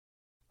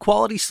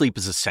Quality sleep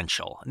is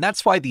essential, and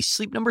that's why the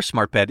Sleep Number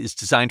Smart Bed is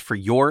designed for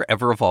your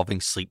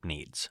ever-evolving sleep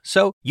needs.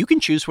 So you can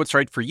choose what's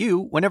right for you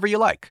whenever you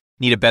like.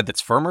 Need a bed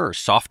that's firmer or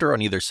softer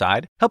on either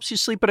side? Helps you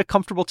sleep at a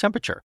comfortable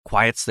temperature,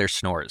 quiets their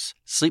snores.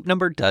 Sleep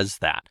Number does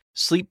that.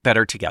 Sleep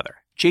better together.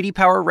 J.D.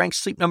 Power ranks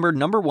Sleep Number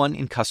 #1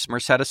 in customer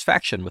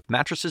satisfaction with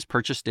mattresses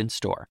purchased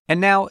in-store.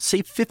 And now,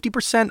 save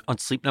 50% on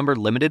Sleep Number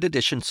limited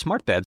edition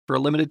smart beds for a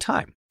limited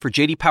time. For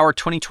J.D. Power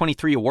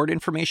 2023 award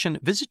information,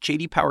 visit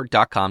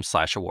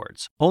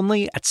jdpower.com/awards.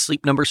 Only at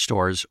Sleep Number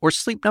stores or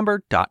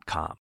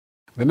sleepnumber.com.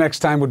 The next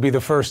time would be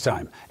the first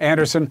time.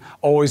 Anderson,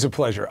 always a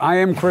pleasure. I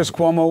am Chris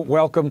Cuomo.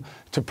 Welcome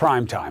to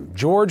Primetime.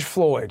 George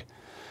Floyd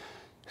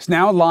is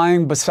now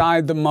lying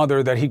beside the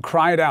mother that he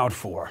cried out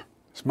for.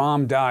 His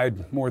mom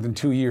died more than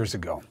 2 years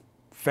ago.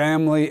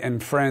 Family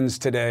and friends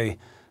today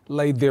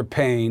laid their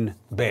pain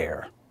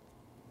bare.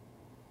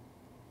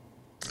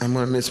 I'm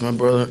gonna miss my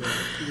brother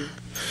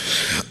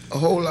a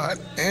whole lot,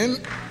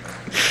 and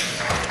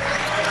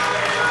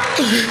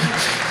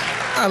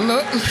I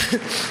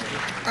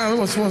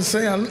just want to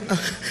say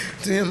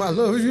to him, I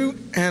love you,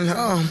 and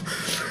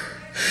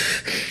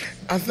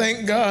I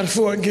thank God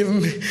for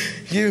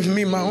giving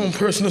me my own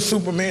personal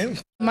Superman.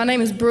 My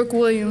name is Brooke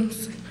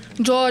Williams,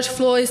 George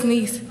Floyd's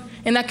niece,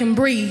 and I can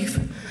breathe.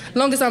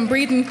 Long as I'm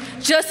breathing,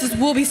 justice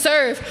will be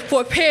served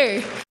for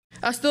Perry.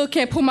 I still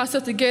can't pull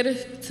myself together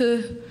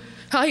to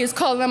how he is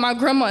calling out my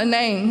grandma a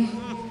name.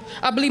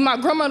 I believe my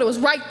grandmother was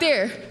right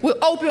there with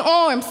open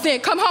arms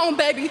saying, "Come home,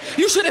 baby.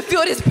 You shouldn't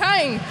feel this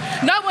pain.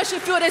 No one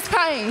should feel this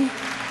pain."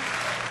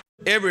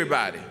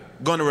 Everybody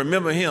gonna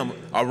remember him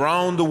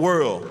around the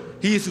world.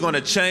 He's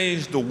gonna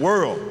change the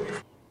world.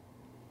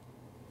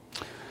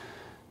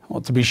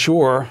 Well, to be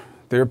sure,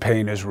 their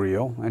pain is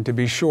real, and to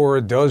be sure,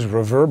 it does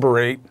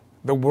reverberate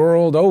the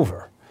world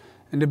over.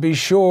 And to be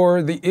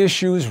sure, the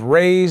issues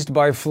raised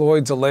by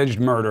Floyd's alleged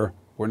murder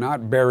were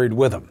not buried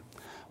with him.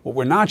 What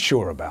we're not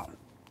sure about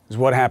is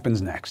what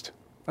happens next.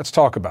 Let's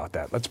talk about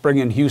that. Let's bring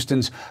in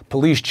Houston's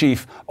Police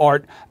Chief,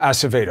 Art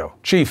Acevedo.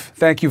 Chief,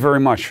 thank you very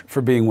much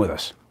for being with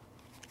us.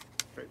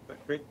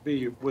 Great to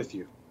be with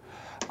you.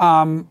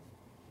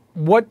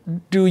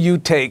 What do you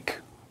take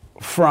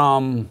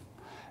from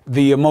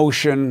the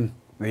emotion,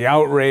 the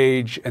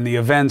outrage, and the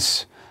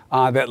events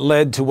that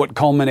led to what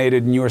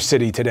culminated in your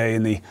city today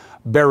in the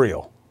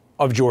burial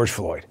of George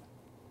Floyd?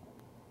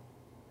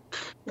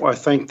 Well, I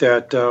think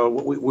that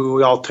what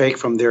we all take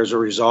from there is a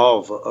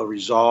resolve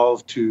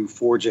to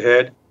forge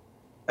ahead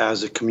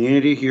as a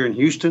community here in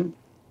Houston,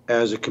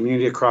 as a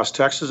community across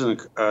Texas,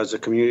 and as a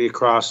community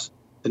across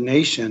the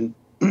nation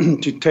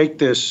to take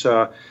this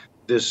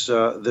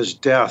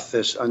death,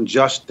 this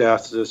unjust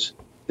death,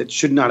 that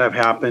should not have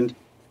happened,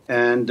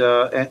 and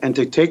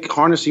to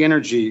harness the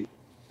energy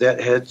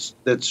that's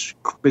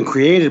been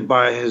created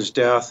by his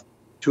death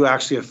to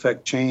actually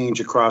affect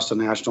change across the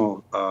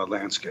national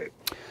landscape.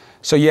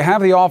 So you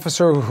have the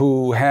officer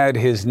who had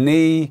his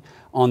knee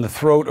on the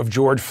throat of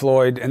George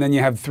Floyd, and then you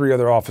have 3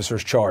 other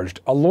officers charged.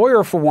 A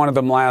lawyer for one of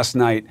them last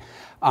night,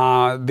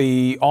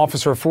 the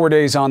officer 4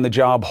 days on the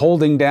job,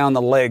 holding down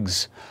the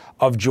legs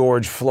of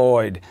George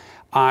Floyd.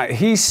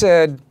 He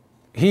said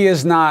he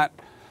is not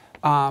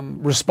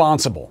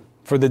responsible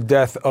for the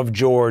death of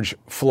George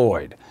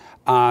Floyd,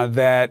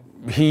 that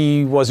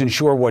he wasn't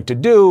sure what to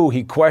do.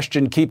 He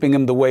questioned keeping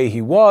him the way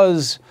he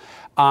was.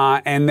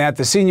 And that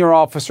the senior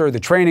officer, the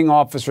training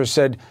officer,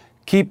 said,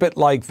 keep it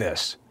like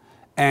this.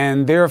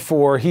 And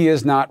therefore, he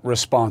is not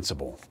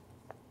responsible.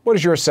 What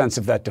is your sense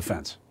of that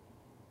defense?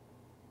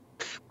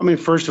 I mean,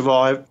 first of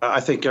all,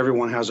 I think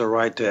everyone has a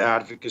right to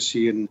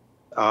advocacy, and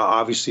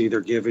obviously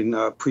they're giving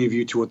a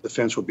preview to what the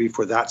defense will be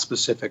for that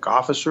specific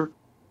officer.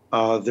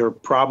 They're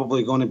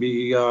probably going to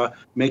be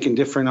making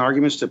different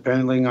arguments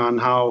depending on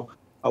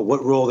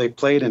what role they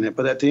played in it.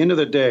 But at the end of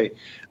the day,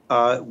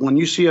 when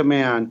you see a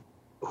man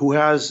who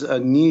has a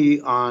knee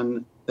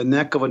on the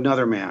neck of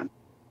another man,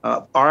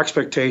 our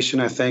expectation,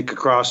 I think,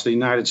 across the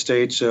United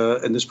States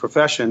in this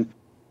profession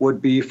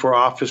would be for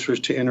officers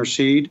to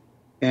intercede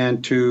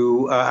and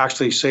to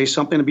actually say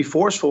something, to be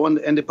forceful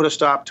and to put a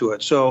stop to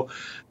it. So,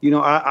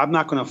 I'm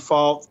not going to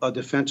fault a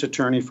defense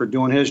attorney for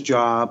doing his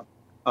job,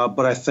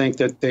 but I think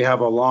that he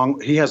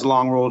has a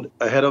long road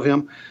ahead of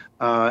him.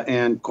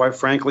 And quite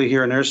frankly,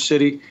 here in their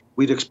city,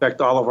 we'd expect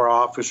all of our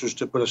officers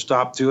to put a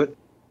stop to it.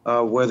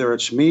 Whether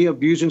it's me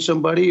abusing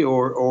somebody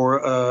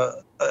or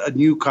a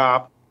new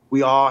cop,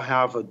 we all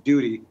have a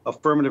duty,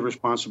 affirmative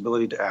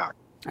responsibility to act.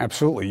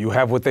 Absolutely. You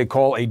have what they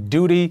call a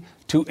duty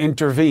to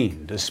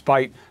intervene,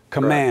 despite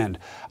command.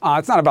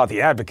 It's not about the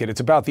advocate, it's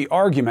about the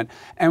argument.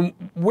 And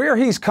where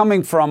he's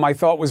coming from, I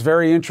thought was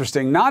very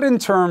interesting, not in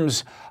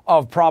terms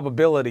of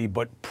probability,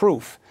 but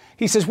proof.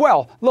 He says,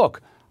 well,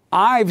 look,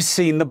 I've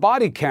seen the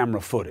body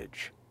camera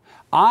footage.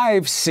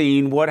 I've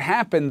seen what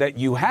happened that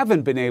you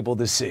haven't been able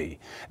to see.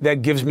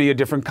 That gives me a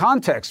different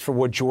context for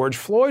what George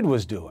Floyd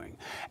was doing.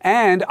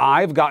 And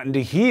I've gotten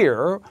to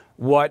hear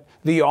what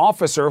the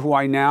officer who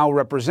I now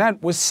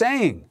represent was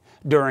saying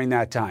during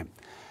that time.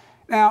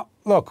 Now,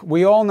 Look,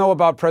 we all know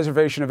about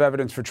preservation of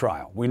evidence for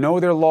trial. We know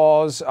there are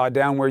laws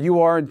down where you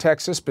are in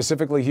Texas,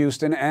 specifically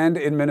Houston, and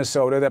in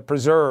Minnesota that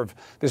preserve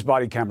this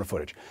body camera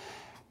footage.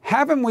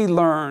 Haven't we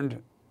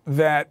learned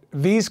that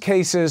these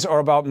cases are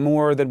about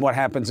more than what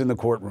happens in the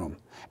courtroom,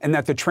 and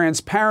that the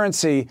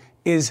transparency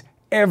is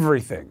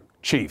everything,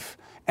 Chief,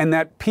 and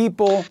that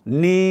people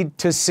need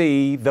to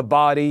see the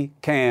body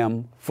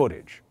cam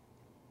footage?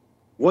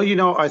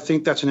 Well, I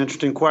think that's an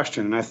interesting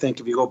question. And I think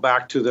if you go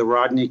back to the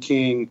Rodney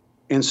King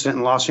incident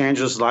in Los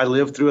Angeles that I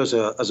lived through as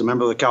a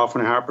member of the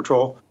California Highway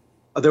Patrol,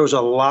 there was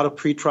a lot of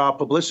pretrial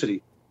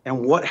publicity.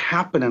 And what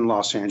happened in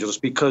Los Angeles,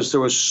 because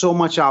there was so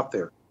much out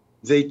there,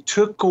 they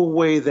took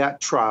away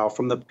that trial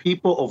from the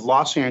people of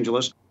Los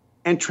Angeles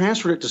and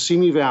transferred it to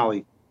Simi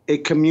Valley, a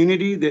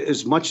community that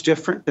is much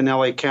different than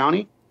LA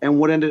County. And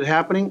what ended up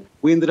happening?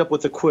 We ended up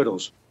with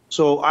acquittals.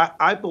 So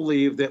I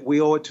believe that we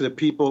owe it to the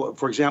people,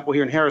 for example,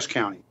 here in Harris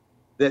County,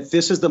 that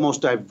this is the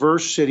most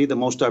diverse city, the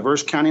most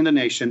diverse county in the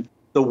nation.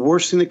 The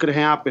worst thing that could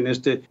happen is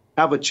to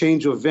have a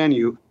change of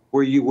venue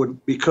where you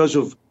would, because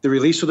of the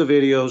release of the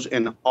videos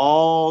and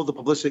all the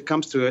publicity that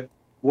comes to it,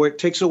 where it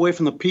takes away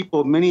from the people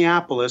of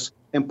Minneapolis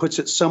and puts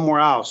it somewhere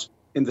else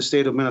in the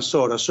state of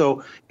Minnesota.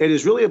 So it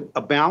is really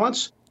a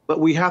balance, but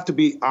we have to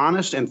be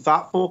honest and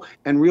thoughtful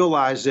and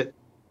realize that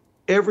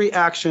every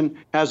action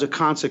has a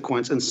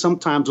consequence, and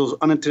sometimes those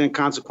unintended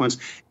consequence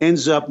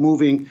ends up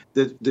moving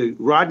the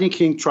Rodney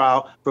King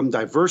trial from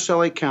diverse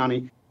LA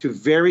County to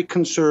very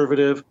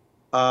conservative,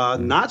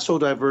 not so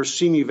diverse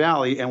Simi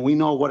Valley, and we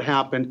know what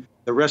happened.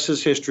 The rest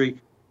is history.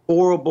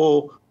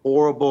 Horrible,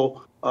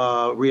 horrible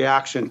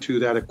reaction to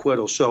that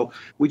acquittal. So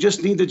we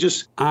just need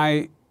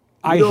to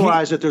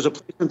realize that there's a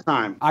place and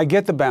time. I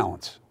get the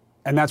balance,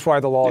 and that's why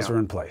the laws are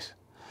in place.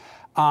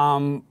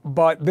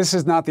 But this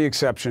is not the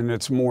exception.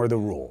 It's more the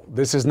rule.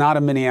 This is not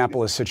a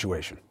Minneapolis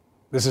situation.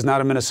 This is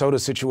not a Minnesota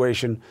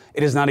situation.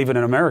 It is not even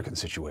an American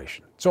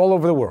situation. It's all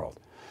over the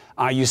world.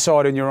 You saw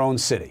it in your own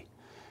city.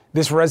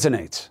 This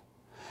resonates.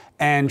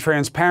 And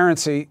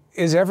transparency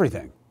is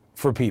everything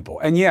for people.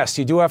 And yes,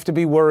 you do have to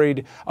be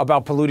worried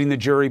about polluting the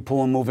jury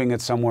pool and moving it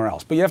somewhere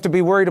else. But you have to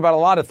be worried about a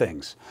lot of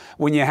things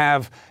when you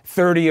have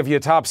 30 of your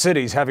top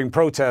cities having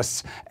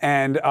protests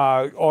and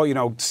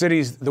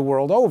cities the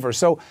world over.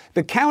 So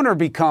the counter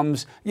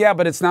becomes, yeah,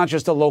 but it's not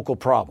just a local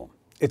problem.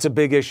 It's a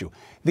big issue.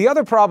 The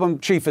other problem,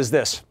 Chief, is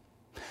this.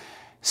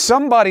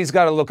 Somebody's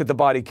got to look at the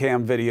body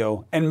cam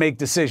video and make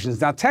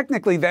decisions. Now,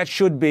 technically, that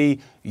should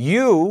be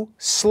you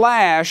 /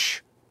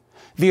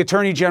 the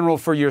Attorney General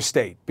for your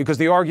state, because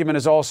the argument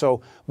is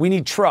also we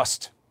need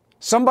trust.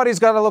 Somebody's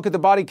got to look at the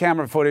body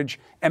camera footage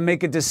and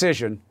make a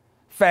decision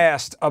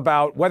fast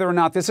about whether or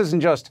not this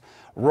isn't just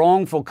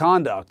wrongful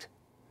conduct,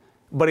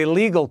 but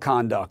illegal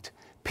conduct.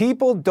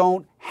 People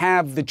don't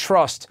have the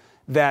trust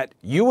that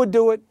you would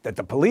do it, that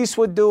the police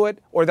would do it,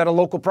 or that a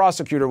local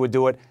prosecutor would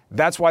do it.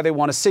 That's why they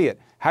want to see it.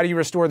 How do you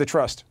restore the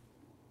trust?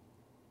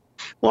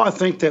 Well, I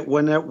think that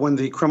when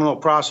the criminal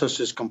process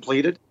is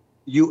completed,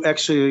 you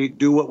actually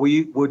do what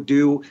we would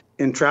do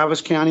in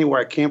Travis County,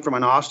 where I came from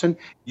in Austin.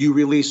 You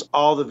release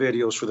all the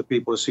videos for the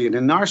people to see. And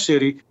in our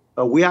city,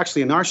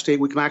 in our state,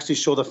 we can actually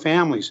show the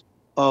families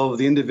of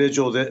the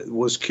individual that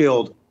was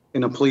killed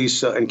in a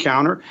police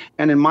encounter.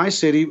 And in my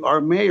city,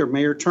 our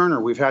Mayor Turner,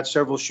 we've had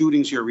several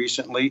shootings here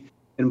recently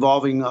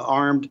involving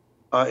armed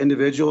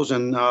individuals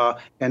and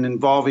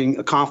involving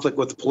a conflict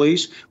with the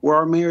police, where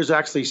our mayor's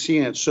actually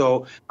seen it.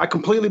 So I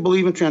completely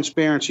believe in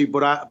transparency,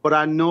 but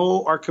I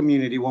know our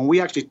community, when we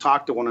actually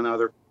talk to one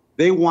another,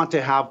 they want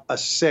to have a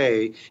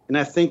say. And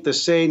I think the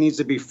say needs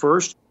to be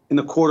first in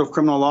the court of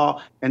criminal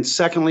law, and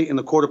secondly, in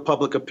the court of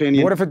public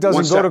opinion. What if it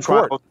doesn't go to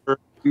court?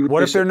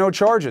 What if there are no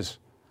charges?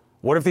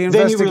 What if the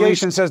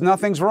investigation says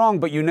nothing's wrong,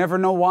 but you never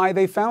know why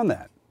they found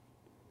that?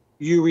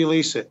 You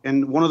release it.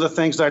 And one of the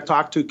things that I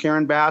talked to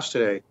Karen Bass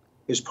today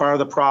is part of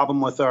the problem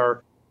with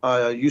our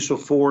use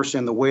of force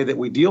and the way that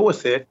we deal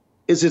with it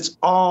is it's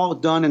all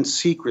done in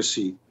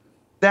secrecy.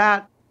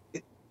 That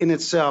in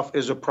itself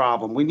is a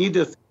problem. We need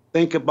to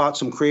think about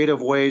some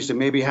creative ways to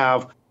maybe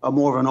have a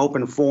more of an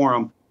open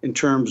forum in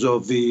terms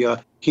of the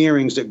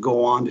hearings that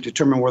go on to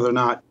determine whether or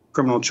not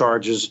criminal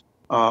charges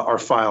are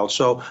filed.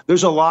 So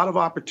there's a lot of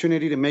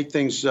opportunity to make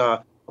things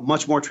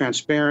much more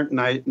transparent,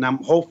 and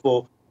I'm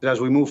hopeful that as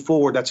we move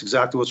forward, that's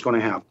exactly what's going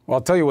to happen. Well,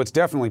 I'll tell you what's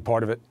definitely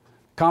part of it.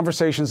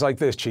 Conversations like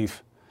this,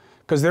 Chief,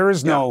 because there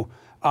is no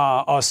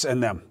us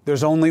and them.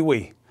 There's only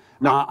we.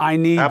 No, I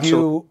need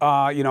absolutely.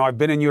 you. I've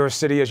been in your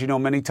city, as you know,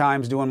 many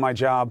times doing my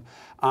job.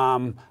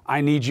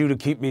 I need you to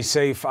keep me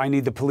safe. I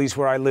need the police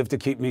where I live to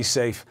keep me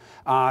safe.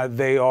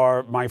 They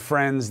are my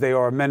friends. They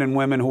are men and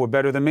women who are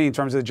better than me in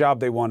terms of the job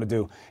they want to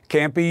do.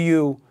 Can't be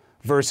you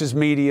versus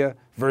media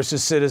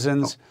versus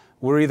citizens. No.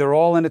 We're either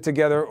all in it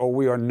together or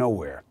we are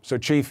nowhere. So,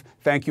 Chief,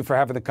 thank you for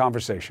having the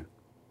conversation.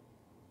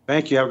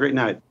 Thank you. Have a great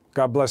night.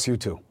 God bless you,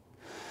 too.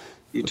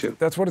 You too.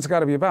 That's what it's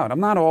got to be about.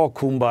 I'm not all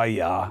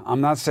kumbaya.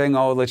 I'm not saying,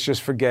 oh, let's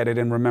just forget it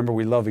and remember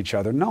we love each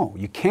other. No,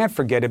 you can't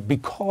forget it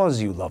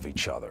because you love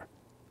each other.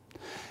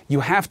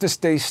 You have to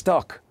stay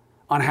stuck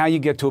on how you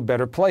get to a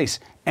better place.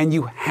 And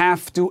you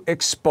have to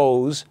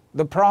expose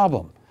the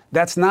problem.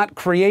 That's not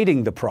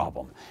creating the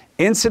problem.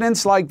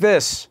 Incidents like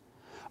this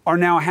are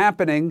now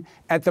happening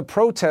at the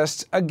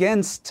protests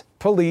against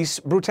police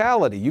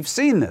brutality. You've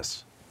seen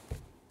this.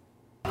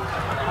 You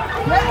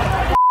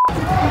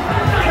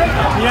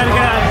gotta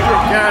get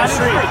out of the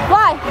street.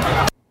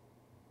 Why?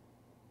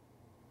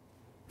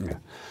 Yeah.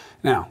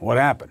 Now, what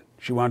happened?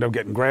 She wound up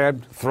getting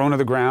grabbed, thrown to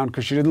the ground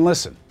because she didn't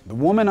listen. The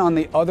woman on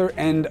the other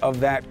end of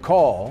that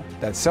call,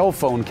 that cell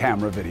phone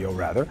camera video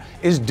rather,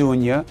 is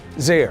Dunya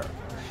Zaire.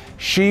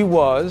 She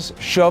was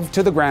shoved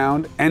to the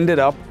ground, ended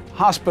up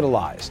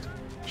hospitalized.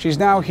 She's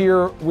now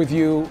here with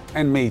you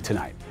and me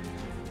tonight.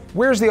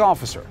 Where's the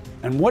officer?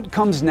 And what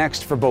comes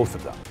next for both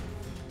of them?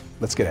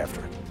 Let's get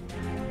after it.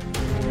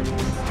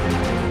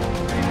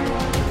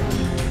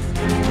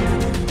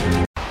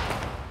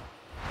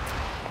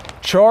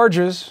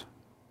 Charges.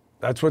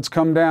 That's what's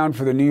come down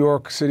for the New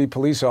York City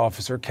police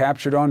officer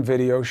captured on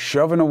video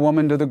shoving a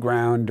woman to the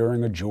ground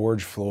during a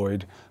George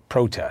Floyd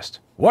protest.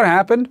 What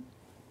happened?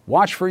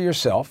 Watch for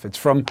yourself. It's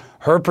from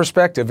her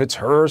perspective. It's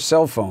her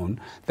cell phone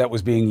that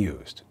was being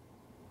used.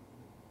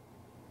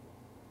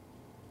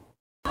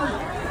 You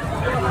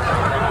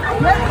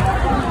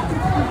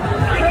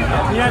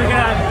gotta get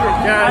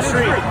out of the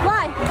street. Why?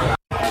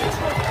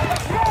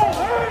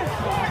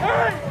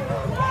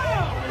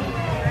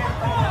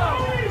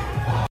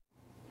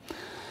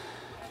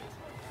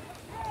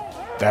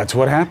 That's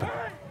what happened.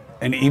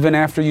 And even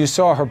after you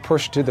saw her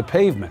pushed to the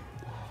pavement,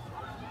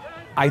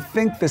 I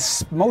think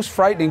the most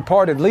frightening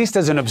part, at least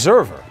as an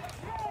observer,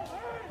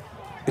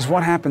 is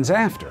what happens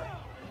after.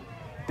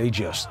 They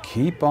just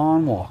keep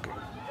on walking.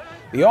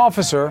 The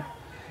officer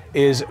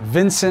is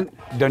Vincent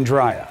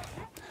D'Andrea.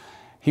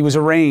 He was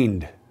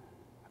arraigned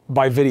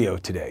by video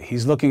today.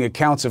 He's looking at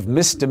counts of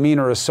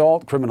misdemeanor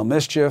assault, criminal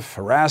mischief,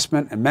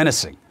 harassment, and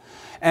menacing.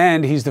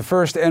 And he's the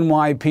first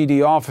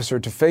NYPD officer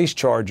to face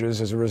charges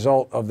as a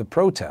result of the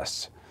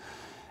protests.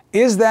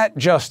 Is that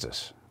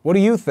justice? What do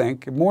you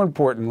think? And more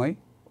importantly,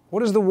 what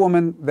does the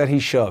woman that he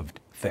shoved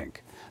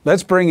think?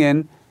 Let's bring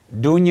in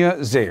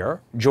Dunya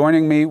Zaire,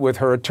 joining me with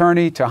her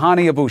attorney,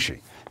 Tahani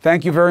Abushi.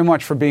 Thank you very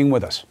much for being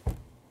with us.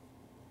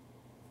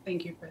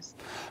 Thank you, Chris.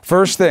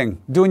 First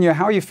thing, Dunya,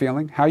 how are you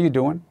feeling? How are you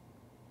doing?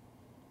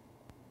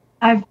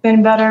 I've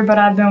been better, but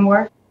I've been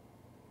worse.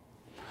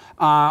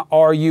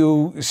 Are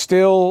you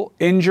still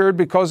injured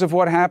because of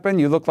what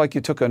happened? You look like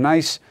you took a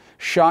nice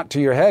shot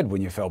to your head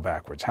when you fell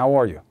backwards. How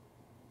are you?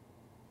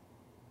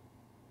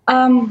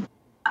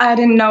 I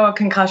didn't know a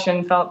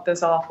concussion felt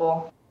this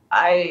awful.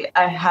 I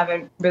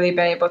haven't really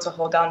been able to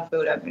hold down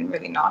food. I've been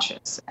really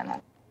nauseous, and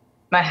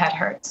my head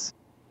hurts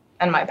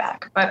and my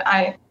back. But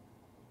I'm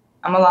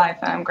alive,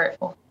 and I'm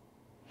grateful.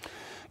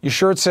 Your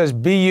shirt says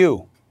 "Be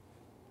You"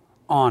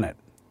 on it.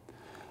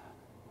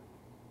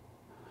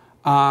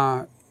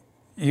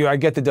 I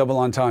get the double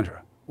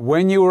entendre.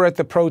 When you were at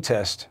the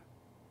protest,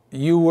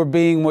 you were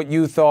being what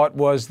you thought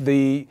was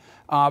the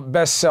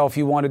best self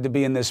you wanted to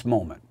be in this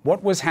moment.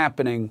 What was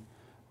happening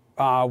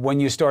when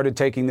you started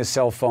taking the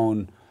cell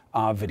phone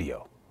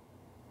video?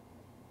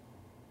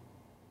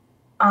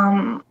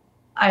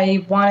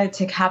 I wanted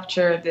to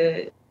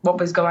capture what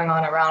was going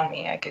on around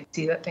me. I could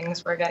see that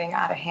things were getting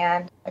out of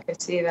hand. I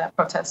could see that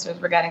protesters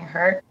were getting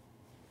hurt.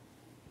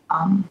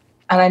 And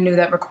I knew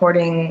that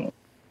recording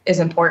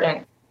is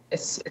important.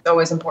 It's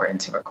always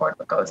important to record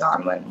what goes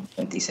on when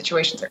these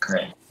situations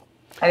occur.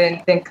 I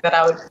didn't think that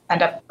I would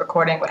end up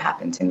recording what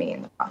happened to me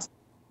in the process.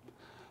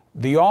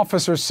 The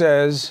officer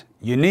says,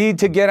 you need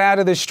to get out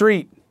of the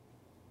street.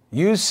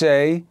 You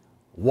say,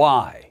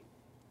 why?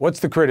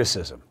 What's the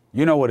criticism?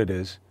 You know what it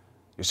is.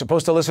 You're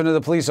supposed to listen to the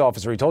police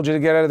officer. He told you to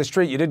get out of the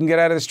street. You didn't get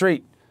out of the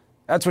street.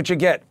 That's what you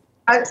get.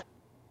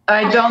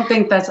 I don't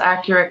think that's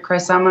accurate,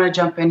 Chris. I'm going to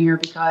jump in here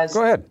because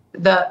go ahead.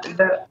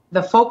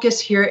 The focus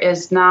here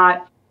is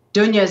not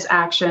Dunya's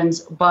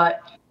actions,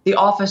 but the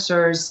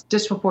officer's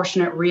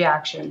disproportionate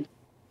reaction.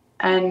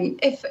 And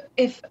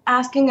if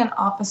asking an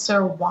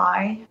officer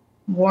why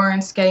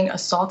warrants getting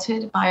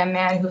assaulted by a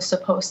man who's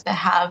supposed to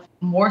have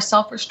more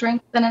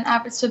self-restraint than an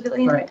average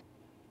civilian, right,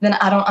 then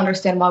I don't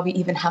understand why we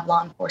even have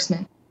law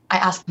enforcement. I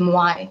asked him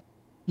why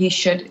he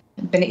should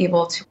have been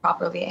able to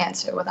properly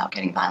answer without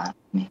getting violent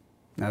with me.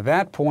 Now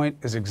that point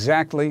is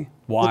exactly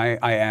why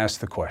I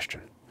asked the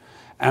question.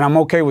 And I'm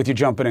okay with you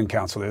jumping in,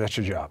 counselor. That's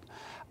your job.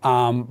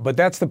 But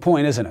that's the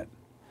point, isn't it?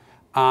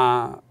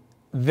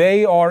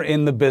 They are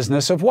in the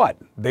business of what?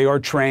 They are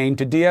trained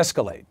to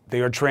de-escalate.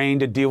 They are trained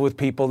to deal with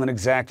people in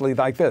exactly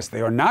like this.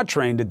 They are not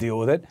trained to deal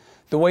with it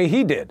the way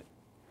he did.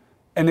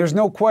 And there's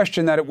no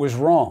question that it was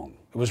wrong.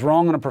 It was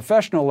wrong on a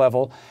professional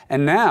level,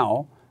 and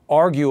now,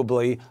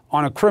 arguably,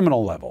 on a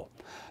criminal level.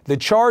 The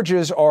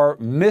charges are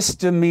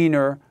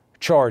misdemeanor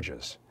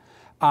charges.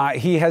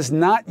 He has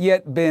not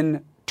yet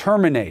been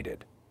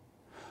terminated.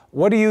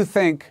 What do you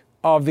think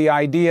of the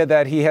idea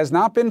that he has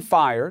not been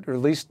fired, or at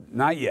least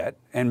not yet,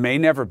 and may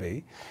never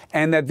be,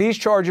 and that these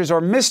charges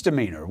are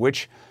misdemeanor,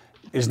 which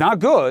is not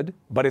good,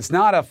 but it's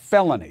not a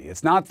felony.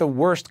 It's not the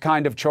worst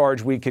kind of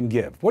charge we can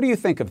give. What do you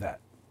think of that?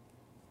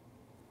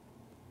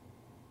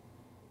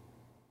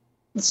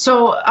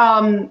 So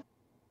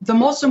the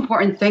most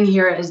important thing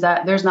here is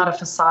that there's not a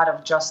facade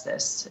of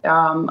justice.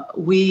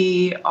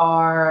 We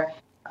are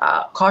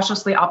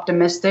cautiously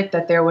optimistic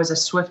that there was a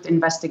swift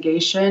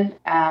investigation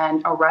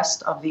and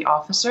arrest of the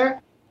officer.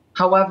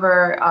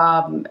 However,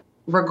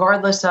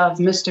 regardless of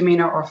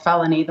misdemeanor or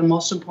felony, the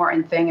most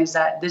important thing is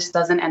that this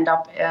doesn't end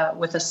up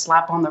with a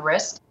slap on the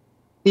wrist.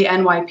 The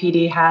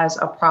NYPD has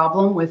a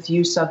problem with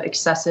use of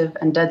excessive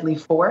and deadly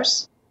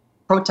force.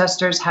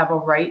 Protesters have a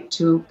right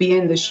to be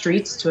in the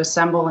streets, to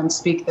assemble and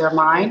speak their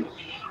mind.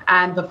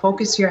 And the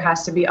focus here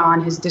has to be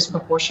on his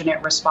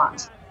disproportionate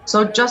response.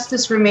 So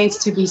justice remains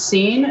to be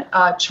seen.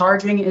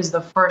 Charging is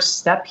the first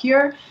step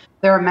here.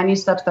 There are many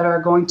steps that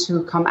are going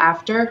to come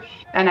after.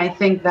 And I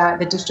think that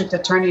the district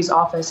attorney's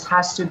office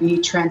has to be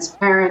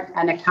transparent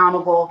and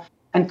accountable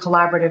and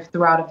collaborative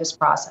throughout of this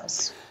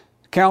process.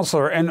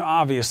 Counselor, and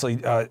obviously,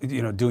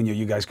 Dunya,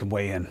 you guys can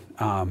weigh in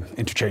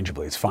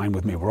interchangeably. It's fine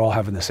with me. We're all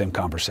having the same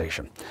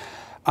conversation.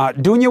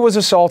 Dunya was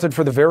assaulted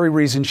for the very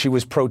reason she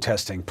was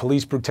protesting,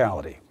 police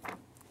brutality.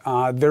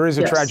 There is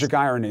a tragic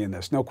irony in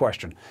this, no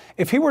question.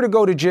 If he were to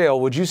go to jail,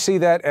 would you see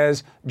that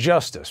as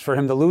justice for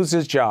him to lose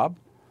his job,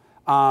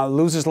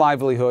 lose his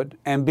livelihood,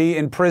 and be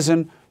in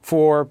prison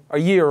for a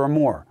year or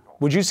more?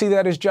 Would you see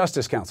that as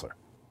justice, Counselor?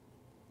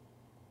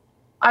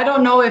 I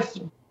don't know if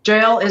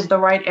jail is the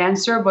right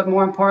answer, but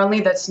more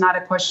importantly, that's not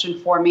a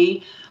question for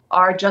me.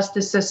 Our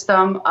justice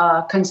system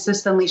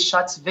consistently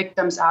shuts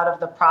victims out of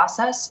the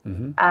process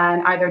and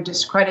either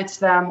discredits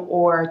them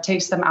or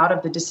takes them out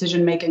of the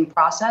decision-making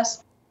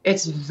process.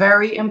 It's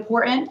very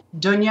important.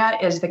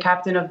 Dunya is the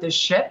captain of this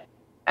ship,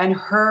 and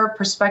her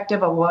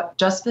perspective of what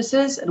justice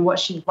is and what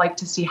she'd like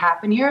to see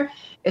happen here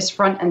is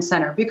front and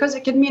center, because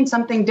it can mean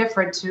something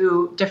different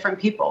to different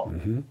people.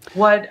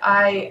 What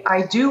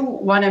I do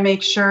want to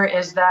make sure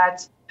is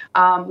that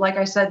like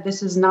I said,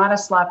 this is not a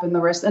slap in the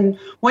wrist. And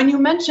when you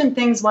mention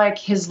things like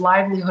his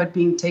livelihood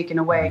being taken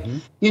away,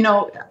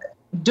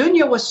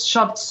 Dunya was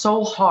shoved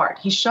so hard.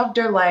 He shoved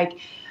her like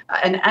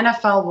an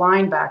NFL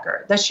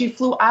linebacker that she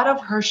flew out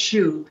of her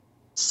shoe,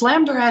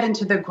 slammed her head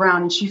into the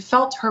ground, and she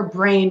felt her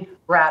brain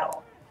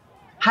rattle.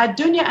 Had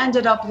Dunya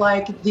ended up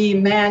like the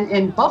man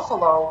in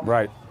Buffalo,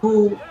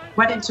 who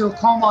went into a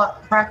coma,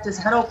 cracked his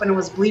head open, and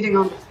was bleeding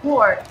on the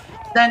floor,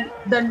 then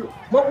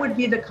what would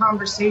be the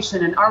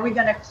conversation? And are we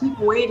going to keep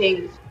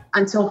waiting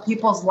until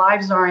people's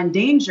lives are in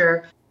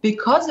danger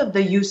because of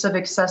the use of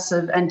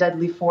excessive and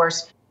deadly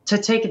force to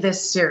take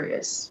this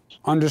serious?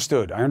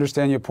 Understood. I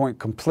understand your point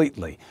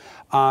completely.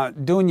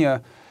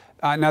 Dunya,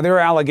 now there are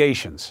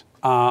allegations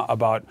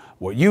about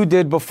what you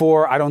did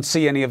before. I don't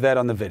see any of that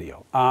on the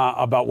video.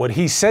 About what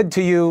he said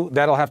to you,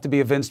 that'll have to be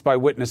evinced by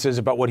witnesses,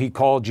 about what he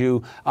called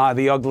you,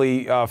 the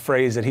ugly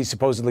phrase that he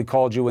supposedly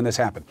called you when this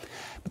happened.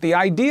 But the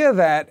idea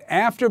that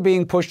after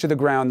being pushed to the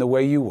ground the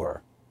way you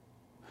were,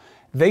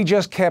 they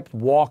just kept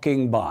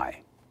walking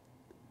by.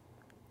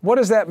 What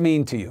does that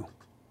mean to you?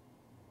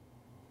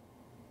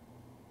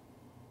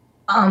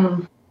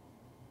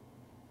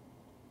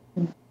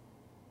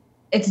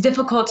 It's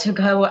difficult to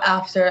go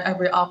after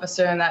every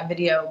officer in that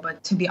video,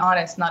 but to be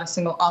honest, not a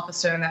single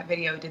officer in that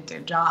video did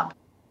their job.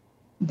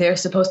 They're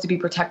supposed to be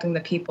protecting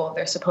the people.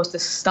 They're supposed to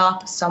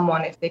stop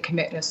someone if they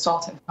commit an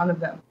assault in front of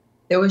them.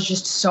 There was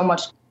just so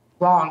much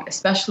wrong,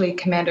 especially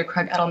Commander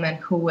Craig Edelman,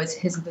 who was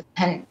his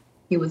lieutenant.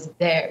 He was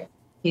there.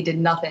 He did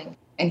nothing.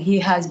 And he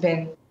has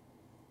been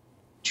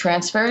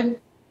transferred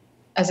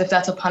as if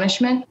that's a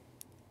punishment.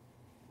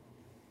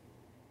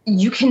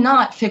 You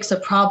cannot fix a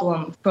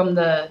problem from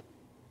the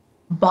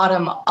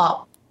bottom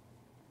up.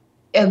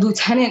 A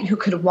lieutenant who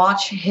could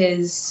watch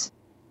his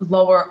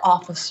lower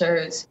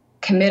officers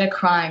commit a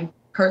crime,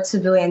 hurt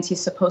civilians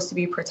he's supposed to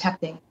be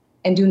protecting,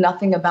 and do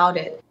nothing about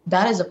it,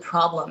 that is a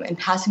problem. And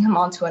passing him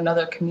on to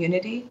another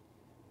community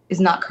is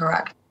not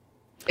correct.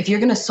 If you're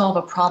going to solve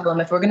a problem,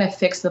 if we're going to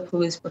fix the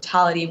police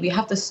brutality, we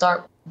have to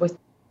start with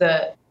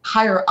the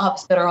higher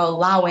ups that are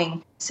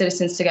allowing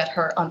citizens to get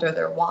hurt under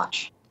their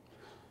watch.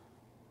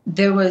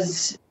 There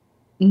was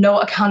no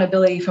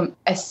accountability from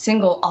a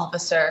single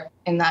officer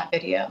in that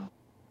video.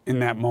 In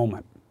that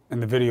moment, in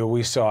the video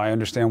we saw, I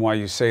understand why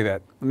you say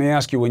that. Let me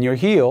ask you, when you're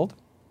healed,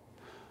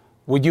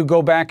 would you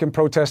go back and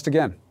protest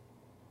again?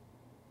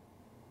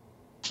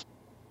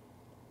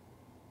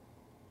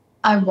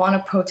 I want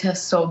to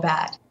protest so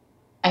bad.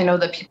 I know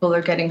that people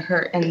are getting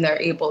hurt and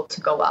they're able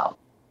to go out.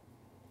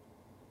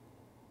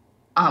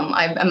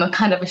 I'm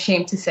kind of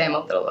ashamed to say I'm a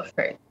little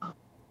afraid.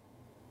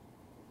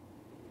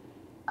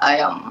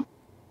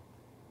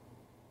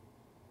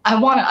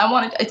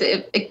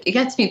 It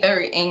gets me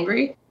very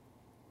angry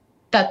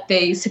that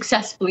they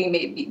successfully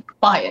made me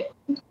quiet,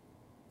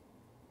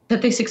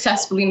 that they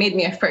successfully made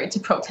me afraid to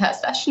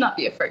protest. I should not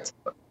be afraid to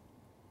protest.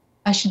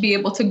 I should be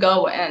able to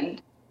go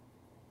and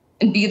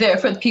be there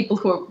for the people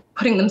who are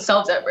putting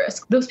themselves at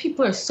risk. Those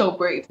people are so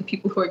brave, the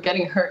people who are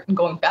getting hurt and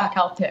going back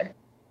out there.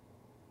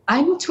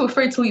 I'm too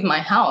afraid to leave my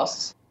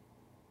house.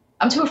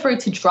 I'm too afraid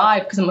to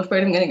drive because I'm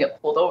afraid I'm going to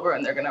get pulled over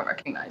and they're going to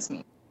recognize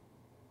me.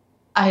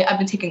 I've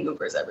been taking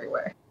Ubers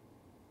everywhere.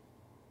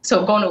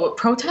 So going to a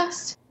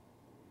protest,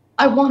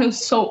 I want to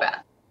so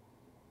bad.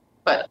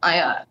 but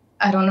I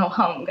don't know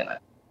how I'm gonna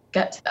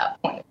get to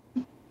that point.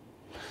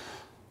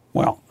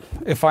 Well,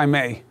 if I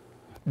may,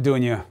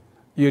 Dunya,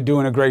 you're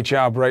doing a great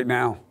job right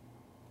now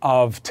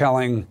of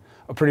telling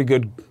a pretty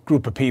good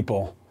group of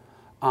people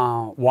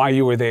why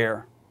you were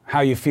there,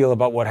 how you feel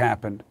about what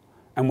happened,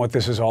 and what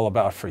this is all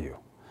about for you.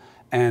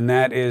 And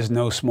that is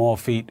no small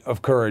feat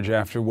of courage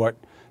after what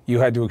you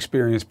had to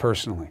experience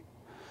personally.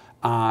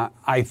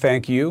 I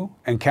thank you,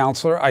 and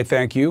Counselor, I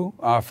thank you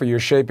for your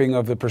shaping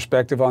of the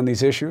perspective on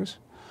these issues.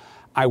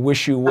 I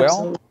wish you well,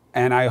 absolutely,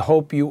 and I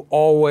hope you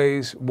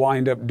always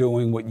wind up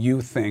doing what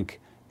you think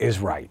is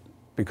right,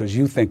 because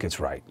you think it's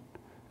right,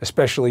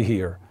 especially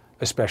here,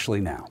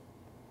 especially now.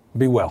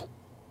 Be well.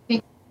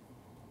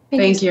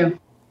 Thank you.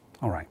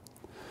 All right.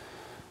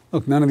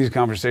 Look, none of these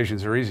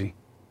conversations are easy.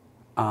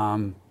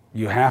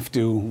 You have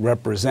to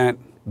represent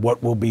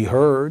what will be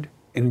heard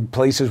in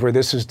places where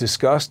this is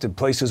discussed, in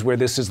places where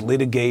this is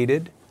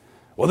litigated.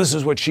 Well, this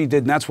is what she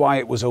did, and that's why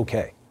it was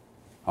okay.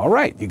 All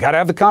right, you got to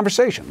have the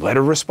conversation. Let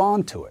her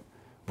respond to it.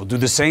 We'll do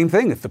the same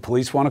thing if the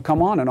police want to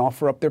come on and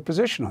offer up their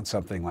position on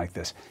something like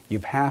this. You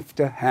have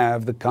to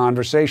have the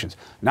conversations.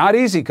 Not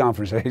easy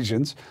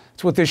conversations.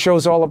 It's what this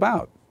show's all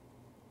about.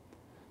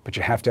 But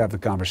you have to have the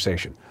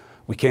conversation.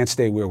 We can't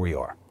stay where we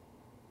are.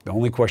 The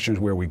only question is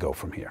where we go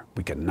from here.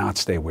 We cannot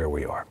stay where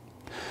we are.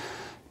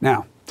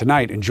 Now,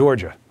 tonight in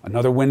Georgia,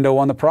 another window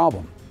on the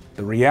problem,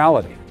 the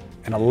reality.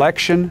 An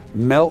election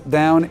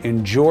meltdown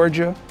in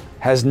Georgia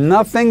has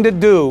nothing to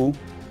do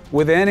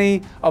with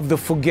any of the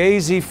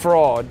fugazi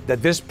fraud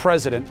that this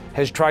president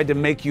has tried to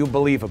make you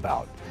believe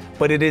about.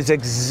 But it is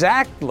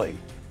exactly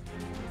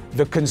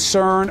the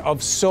concern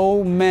of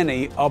so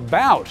many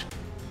about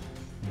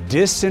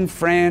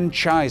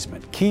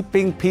disenfranchisement,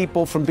 keeping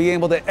people from being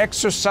able to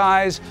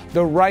exercise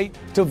the right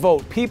to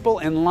vote. People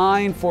in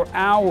line for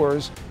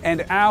hours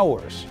and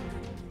hours.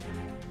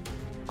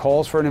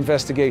 Calls for an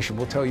investigation.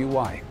 We'll tell you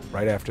why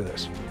right after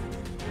this.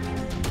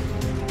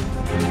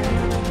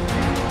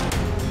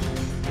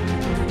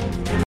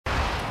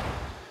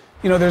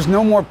 You know, there's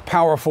no more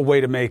powerful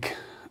way to make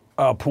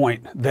a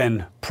point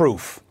than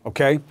proof,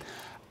 okay?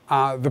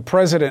 The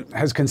president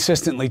has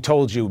consistently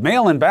told you,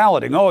 mail-in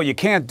balloting, oh, you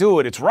can't do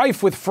it. It's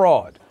rife with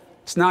fraud.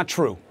 It's not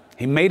true.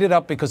 He made it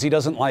up because he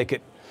doesn't like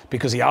it,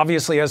 because he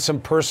obviously has some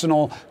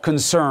personal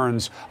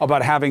concerns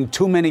about having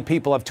too many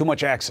people have too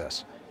much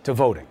access to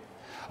voting.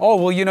 Oh,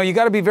 well, you know, you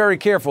got to be very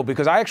careful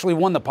because I actually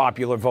won the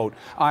popular vote.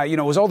 You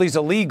know, it was all these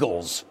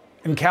illegals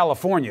in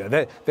California.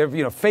 They're,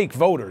 you know, fake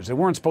voters. They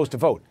weren't supposed to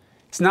vote.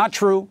 It's not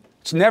true.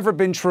 It's never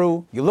been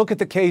true. You look at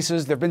the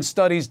cases. There have been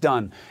studies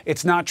done.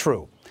 It's not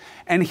true.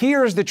 And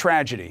here's the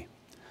tragedy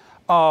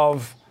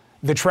of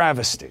the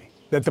travesty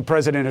that the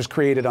president has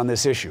created on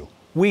this issue.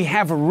 We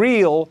have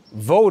real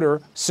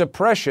voter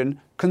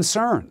suppression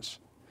concerns.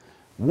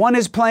 One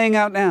is playing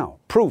out now.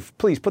 Proof.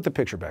 Please put the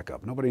picture back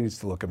up. Nobody needs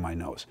to look at my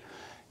nose.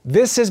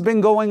 This has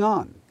been going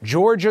on.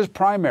 Georgia's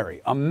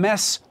primary, a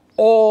mess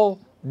all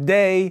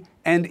day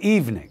and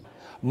evening.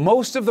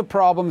 Most of the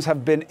problems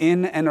have been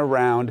in and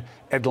around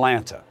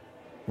Atlanta.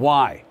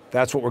 Why?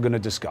 That's what we're going to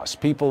discuss.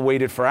 People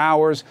waited for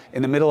hours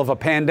in the middle of a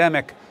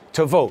pandemic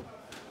to vote.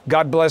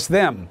 God bless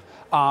them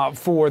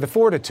for the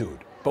fortitude.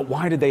 But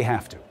why did they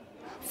have to?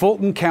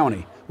 Fulton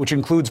County, which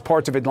includes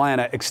parts of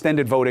Atlanta,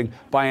 extended voting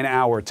by an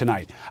hour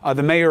tonight.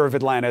 The mayor of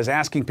Atlanta is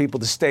asking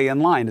people to stay in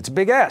line. It's a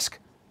big ask.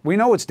 We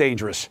know it's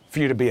dangerous for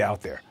you to be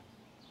out there.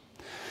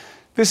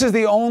 This is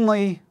the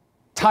only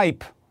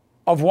type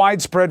of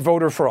widespread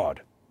voter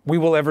fraud we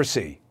will ever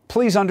see.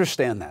 Please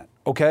understand that,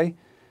 okay?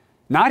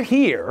 Not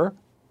here,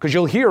 because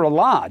you'll hear a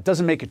lot,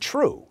 doesn't make it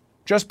true.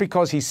 Just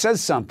because he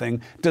says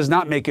something does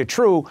not make it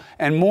true,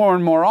 and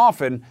more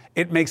often,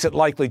 it makes it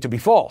likely to be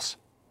false.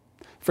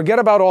 Forget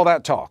about all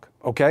that talk,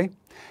 okay?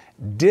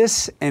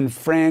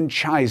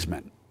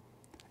 Disenfranchisement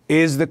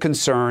is the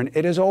concern.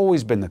 It has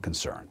always been the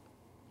concern,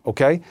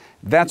 okay?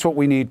 That's what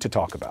we need to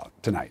talk about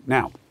tonight.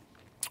 Now,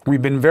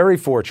 we've been very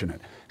fortunate,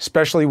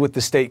 especially with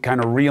the state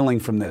kind of reeling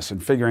from this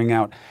and figuring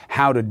out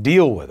how to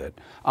deal with it,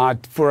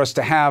 for us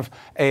to have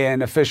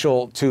an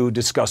official to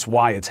discuss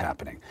why it's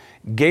happening.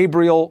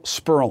 Gabriel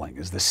Sterling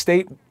is the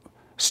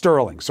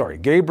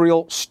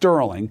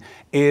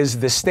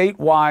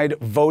statewide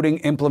voting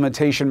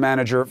implementation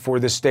manager for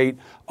the state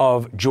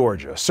of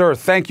Georgia. Sir,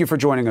 thank you for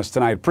joining us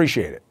tonight.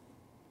 Appreciate it.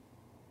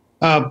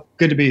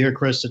 Good to be here,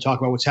 Chris, to talk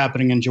about what's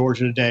happening in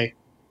Georgia today.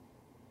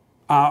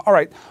 All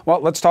right.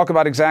 Well, let's talk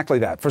about exactly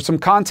that. For some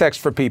context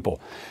for people,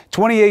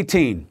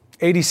 2018,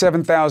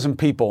 87,000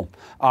 people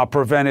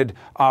prevented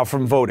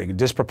from voting. A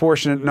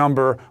disproportionate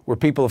number were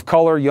people of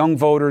color, young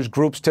voters,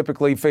 groups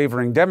typically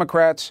favoring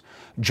Democrats.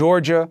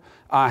 Georgia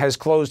has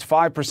closed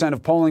 5%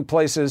 of polling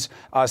places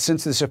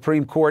since the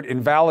Supreme Court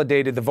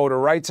invalidated the Voter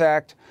Rights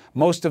Act.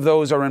 Most of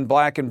those are in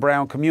black and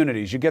brown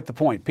communities. You get the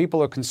point.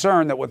 People are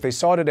concerned that what they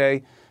saw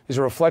today is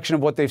a reflection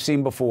of what they've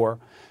seen before,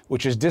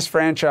 which is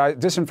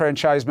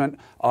disenfranchisement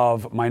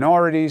of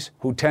minorities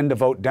who tend to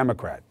vote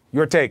Democrat.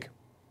 Your take?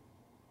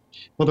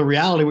 Well, the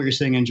reality, what you're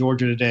seeing in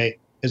Georgia today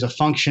is a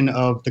function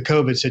of the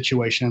COVID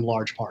situation in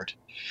large part.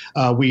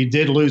 We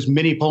did lose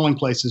many polling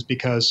places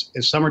because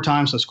it's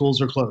summertime, so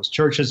schools are closed.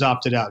 Churches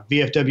opted out.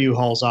 VFW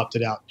halls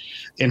opted out.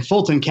 In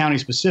Fulton County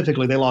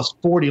specifically, they lost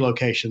 40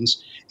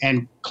 locations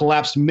and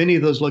collapsed many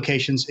of those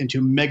locations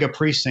into mega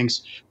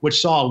precincts, which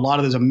saw a lot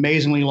of those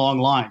amazingly long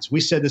lines. We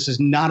said this is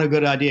not a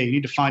good idea. You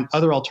need to find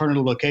other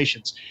alternative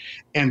locations.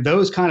 And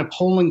those kind of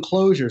polling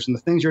closures and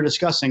the things you're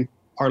discussing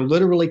are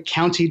literally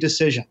county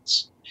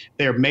decisions.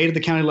 They are made at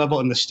the county level,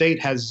 and the state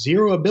has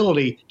zero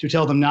ability to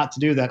tell them not to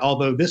do that,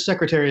 although this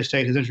Secretary of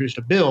State has introduced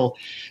a bill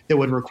that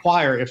would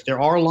require, if there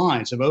are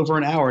lines of over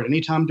an hour at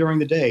any time during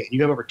the day, you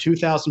have over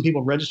 2,000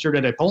 people registered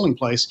at a polling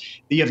place,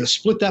 that you have to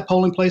split that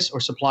polling place or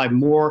supply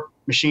more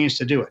machines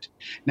to do it.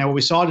 Now, what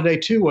we saw today,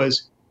 too,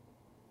 was,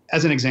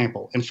 as an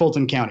example, in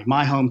Fulton County,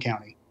 my home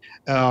county,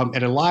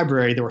 at a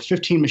library, there were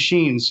 15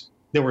 machines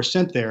that were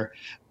sent there,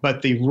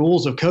 but the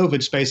rules of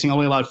COVID spacing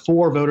only allowed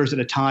 4 voters at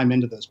a time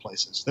into those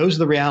places. Those are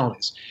the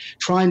realities.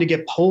 Trying to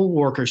get poll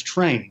workers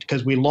trained,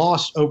 because we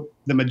lost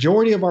the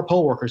majority of our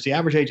poll workers, the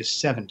average age is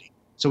 70.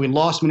 So we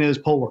lost many of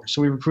those poll workers.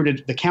 So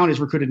the counties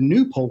recruited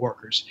new poll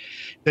workers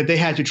that they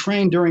had to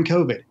train during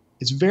COVID.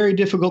 It's very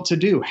difficult to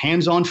do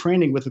hands-on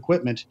training with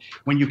equipment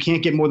when you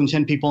can't get more than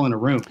 10 people in a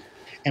room.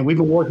 And we've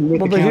been working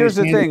with the county. But here's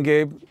the thing,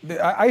 Gabe.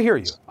 I hear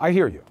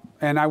you.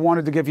 And I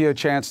wanted to give you a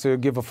chance to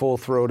give a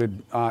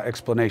full-throated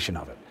explanation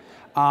of it.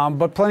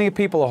 But plenty of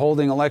people are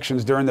holding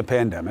elections during the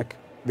pandemic.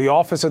 The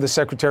Office of the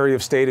Secretary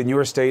of State in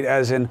your state,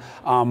 as in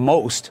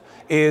most,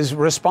 is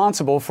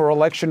responsible for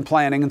election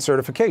planning and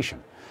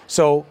certification.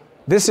 So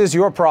this is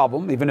your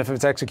problem, even if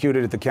it's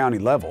executed at the county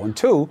level. And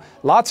 2,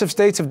 lots of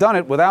states have done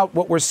it without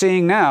what we're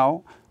seeing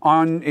now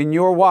in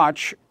your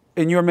watch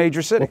in your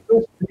major city.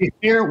 Well, to be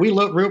fair,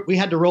 we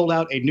had to roll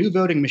out a new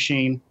voting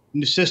machine.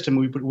 New system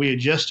we had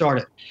just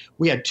started.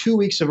 We had 2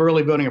 weeks of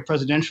early voting, a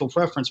presidential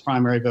preference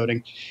primary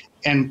voting.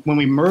 And when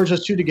we merged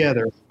those two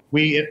together,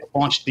 we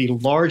launched the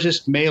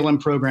largest mail-in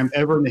program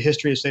ever in the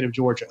history of the state of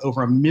Georgia.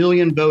 Over 1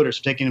 million voters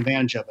are taking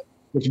advantage of it,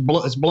 which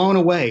has blown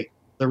away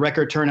the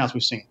record turnouts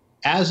we've seen.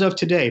 As of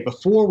today,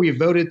 before we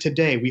voted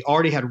today, we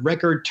already had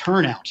record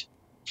turnout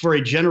for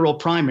a general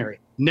primary.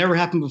 Never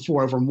happened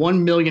before, over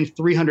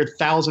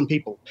 1,300,000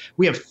 people.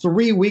 We have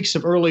 3 weeks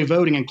of early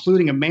voting,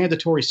 including a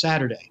mandatory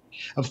Saturday,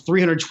 of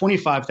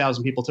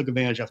 325,000 people took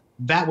advantage of.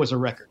 That was a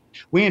record.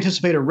 We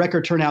anticipate a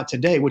record turnout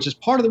today, which is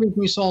part of the reason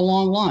we saw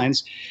long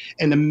lines.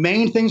 And the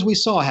main things we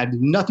saw had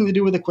nothing to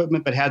do with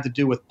equipment, but had to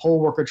do with poll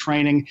worker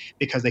training,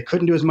 because they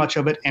couldn't do as much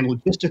of it, and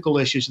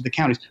logistical issues at the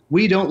counties.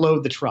 We don't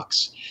load the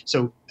trucks.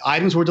 So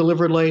items were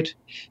delivered late,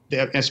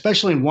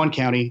 especially in one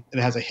county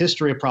that has a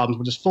history of problems,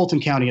 which is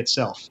Fulton County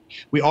itself.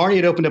 We already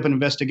had opened up an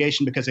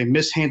investigation because they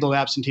mishandled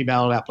absentee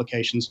ballot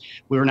applications.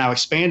 We are now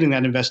expanding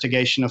that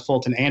investigation of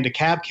Fulton and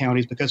DeKalb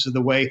counties because of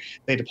the way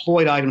they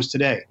deployed items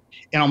today.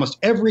 In almost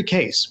every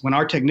case, when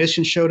our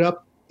technicians showed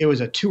up, it was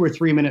a 2 or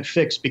 3 minute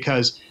fix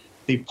because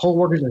the poll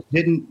workers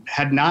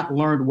had not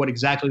learned what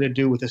exactly to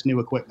do with this new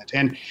equipment.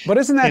 But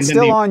isn't that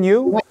still on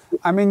you?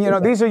 I mean,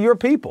 these are your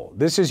people.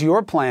 This is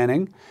your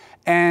planning.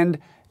 And,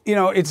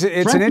 it's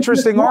an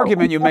interesting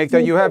argument you make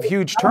that you have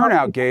huge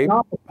turnout, Gabe.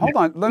 Hold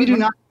on. We do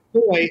not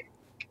deploy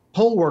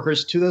poll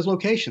workers to those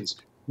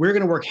locations. We're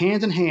going to work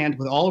hand in hand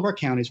with all of our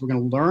counties. We're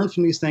going to learn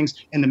from these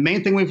things. And the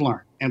main thing we've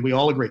learned, and we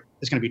all agree,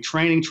 is going to be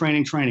training.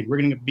 We're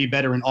going to be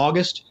better in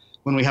August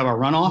when we have our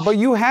runoff. But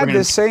you had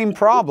this same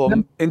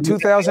problem in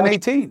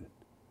 2018.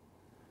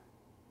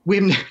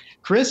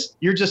 Chris,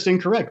 you're just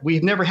incorrect.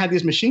 We've never had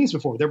these machines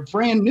before. They're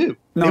brand new.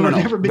 No.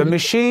 The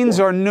machines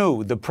are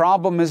new. The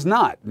problem is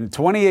not. In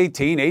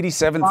 2018,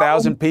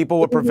 87,000 people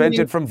were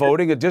prevented from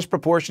voting. A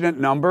disproportionate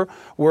number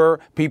were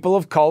people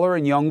of color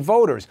and young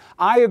voters.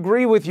 I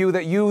agree with you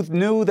that you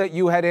knew that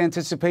you had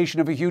anticipation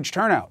of a huge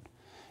turnout.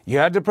 You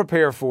had to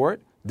prepare for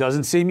it.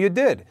 Doesn't seem you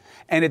did.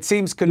 And it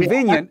seems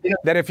convenient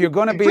that if you're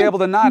going to be able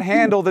to not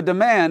handle the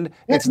demand,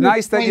 it's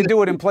nice that you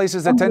do it in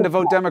places that tend to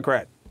vote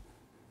Democrat.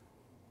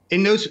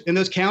 In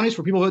those counties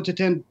where people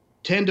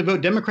tend to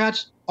vote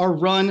Democrats are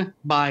run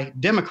by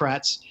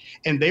Democrats,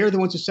 and they are the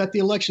ones who set the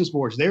elections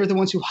boards. They are the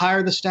ones who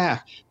hire the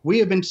staff. We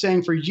have been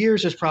saying for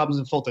years there's problems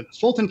in Fulton.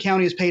 Fulton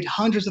County has paid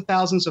hundreds of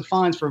thousands of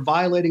fines for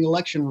violating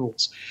election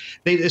rules.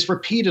 It's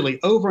repeatedly,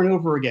 over and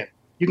over again.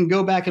 You can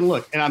go back and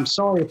look, and I'm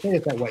sorry to say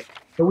it that way,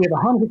 but we have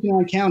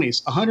 159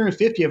 counties.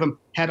 150 of them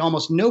had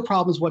almost no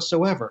problems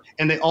whatsoever,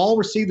 and they all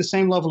received the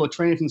same level of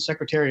training from the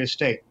Secretary of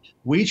State.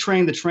 We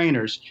train the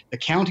trainers. The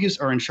counties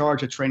are in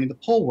charge of training the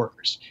poll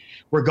workers.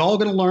 We're all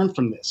going to learn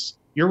from this.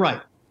 You're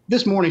right.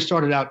 This morning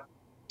started out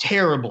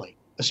terribly,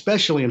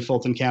 especially in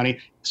Fulton County,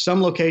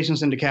 some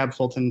locations in DeKalb,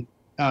 Fulton,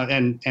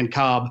 and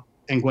Cobb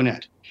and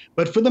Gwinnett.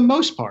 But for the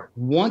most part,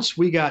 once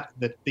we got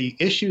the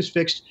issues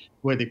fixed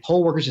where the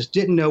poll workers just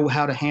didn't know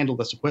how to handle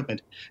this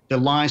equipment, the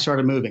line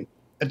started moving.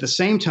 At the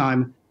same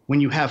time,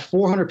 when you have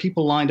 400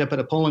 people lined up at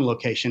a polling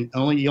location,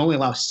 you only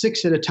allow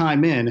 6 at a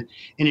time in,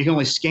 and you can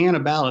only scan a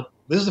ballot.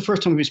 This is the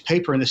first time we've used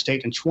paper in the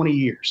state in 20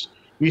 years.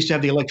 We used to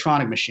have the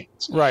electronic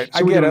machines. Right, So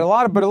I get it.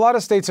 But a lot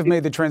of states have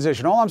made the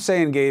transition. All I'm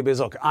saying, Gabe, is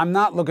look, I'm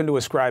not looking to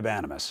ascribe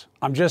animus.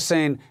 I'm just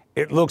saying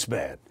it looks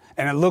bad.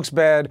 And it looks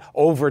bad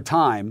over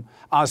time.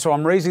 So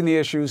I'm raising the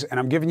issues,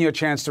 and I'm giving you a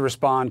chance to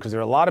respond, because there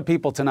are a lot of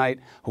people tonight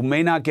who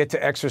may not get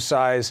to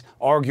exercise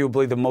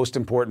arguably the most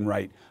important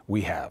right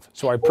we have.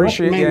 So I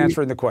appreciate you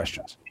answering the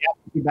questions.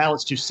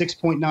 Ballots to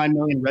 6.9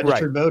 million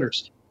registered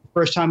voters.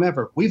 First time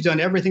ever. We've done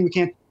everything we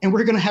can, and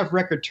we're going to have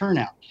record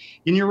turnout.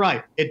 And you're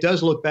right. It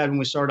does look bad when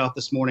we started off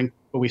this morning,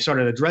 but we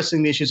started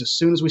addressing the issues as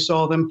soon as we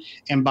saw them.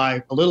 And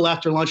by a little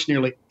after lunch,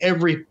 nearly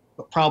every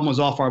problem was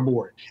off our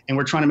board. And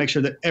we're trying to make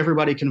sure that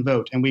everybody can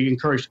vote. And we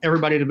encourage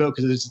everybody to vote,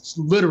 because it's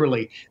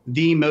literally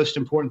the most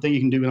important thing you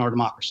can do in our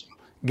democracy.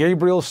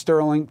 Gabriel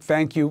Sterling,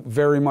 thank you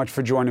very much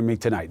for joining me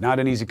tonight. Not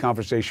an easy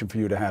conversation for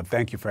you to have.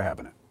 Thank you for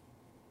having it.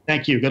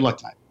 Thank you. Good luck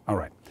tonight. All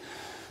right.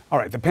 All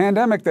right. The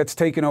pandemic that's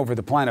taken over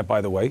the planet, by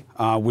the way,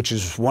 which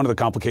is one of the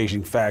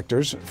complicating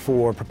factors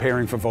for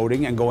preparing for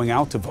voting and going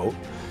out to vote.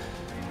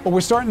 But we're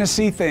starting to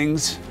see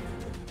things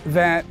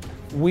that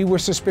we were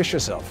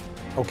suspicious of,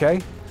 okay?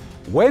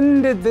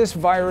 When did this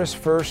virus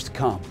first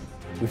come?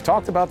 We've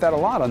talked about that a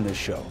lot on this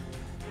show.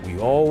 We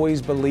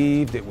always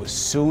believed it was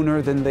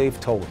sooner than they've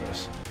told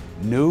us.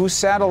 New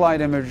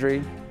satellite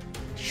imagery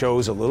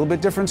shows a little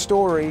bit different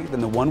story than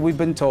the one we've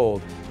been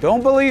told.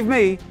 Don't believe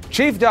me.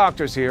 Chief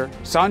Doctor's here.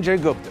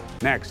 Sanjay Gupta.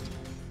 Next.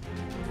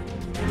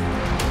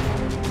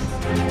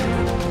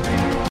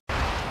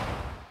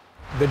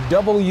 The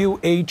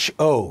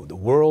WHO, the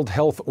World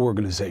Health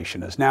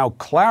Organization, is now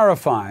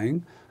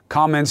clarifying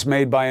comments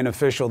made by an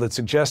official that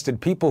suggested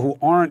people who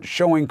aren't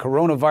showing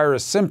coronavirus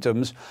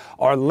symptoms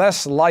are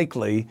less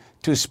likely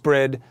to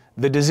spread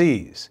the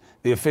disease.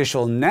 The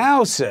official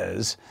now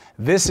says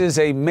this is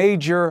a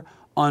major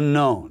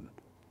unknown.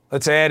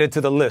 Let's add it to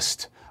the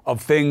list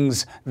of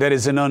things that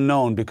is an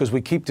unknown, because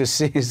we keep to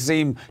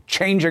seem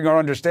changing our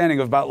understanding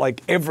about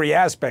like every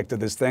aspect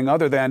of this thing,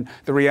 other than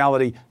the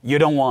reality you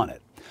don't want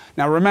it.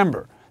 Now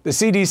remember, the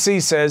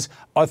CDC says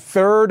a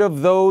third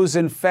of those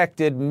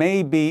infected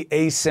may be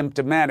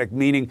asymptomatic,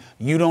 meaning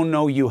you don't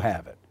know you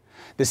have it.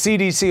 The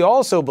CDC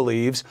also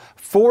believes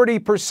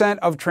 40%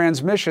 of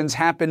transmissions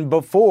happen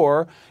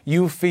before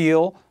you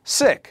feel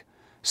sick.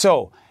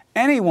 So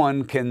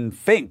anyone can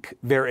think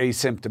they're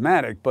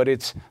asymptomatic, but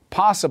it's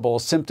possible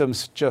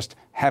symptoms just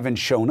haven't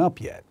shown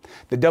up yet.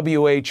 The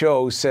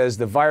WHO says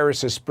the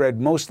virus is spread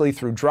mostly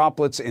through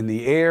droplets in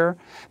the air.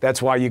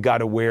 That's why you got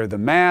to wear the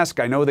mask.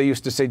 I know they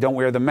used to say don't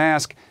wear the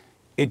mask.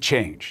 It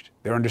changed.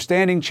 Their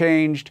understanding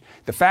changed.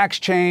 The facts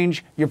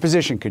change. Your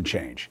position can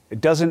change.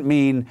 It doesn't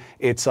mean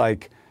it's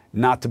like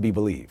not to be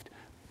believed.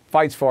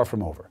 Fight's far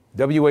from over.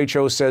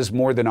 WHO says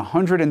more than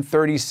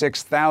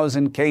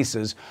 136,000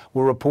 cases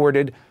were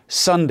reported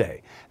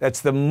Sunday. That's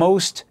the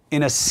most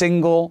in a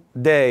single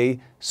day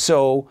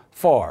so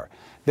far.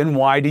 Then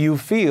why do you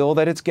feel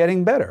that it's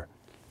getting better?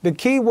 The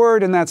key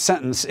word in that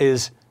sentence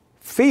is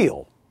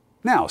feel.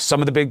 Now,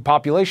 some of the big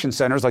population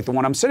centers, like the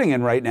one I'm sitting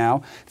in right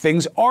now,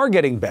 things are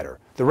getting better.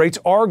 The rates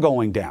are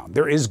going down.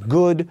 There is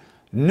good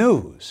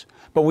news.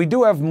 But we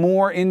do have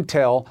more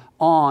intel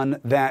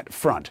on that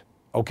front,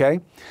 okay?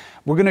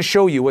 We're going to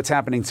show you what's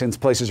happening since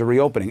places are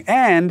reopening.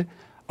 And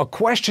a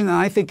question that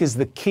I think is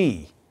the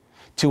key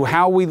to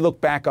how we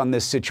look back on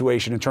this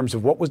situation in terms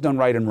of what was done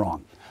right and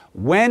wrong.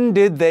 When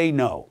did they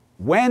know?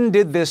 When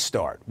did this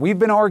start? We've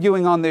been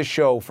arguing on this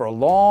show for a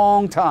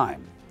long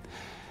time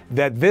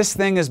that this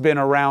thing has been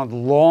around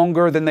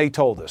longer than they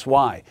told us.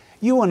 Why?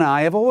 You and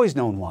I have always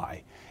known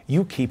why.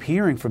 You keep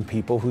hearing from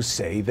people who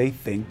say they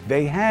think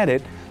they had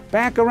it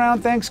back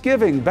around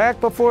Thanksgiving,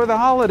 back before the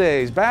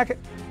holidays, back...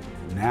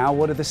 Now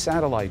what do the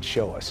satellites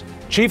show us?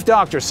 Chief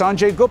Doctor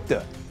Sanjay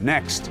Gupta,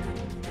 next.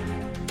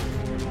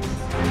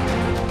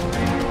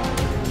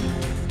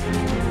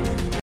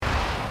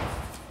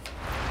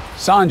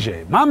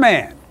 Sanjay, my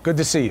man, good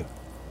to see you.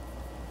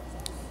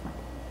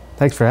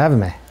 Thanks for having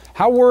me.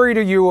 How worried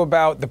are you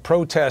about the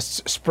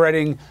protests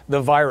spreading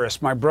the virus?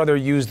 My brother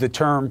used the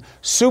term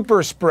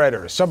super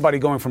spreader, somebody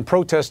going from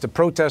protest to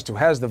protest who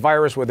has the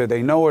virus, whether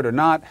they know it or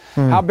not.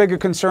 How big a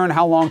concern?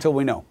 How long till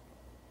we know?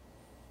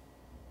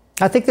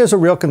 I think there's a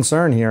real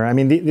concern here. I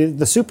mean,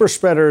 the super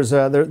spreaders,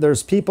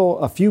 there's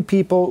a few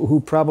people who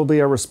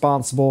probably are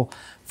responsible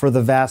for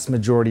the vast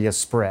majority of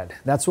spread.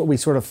 That's what we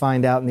sort of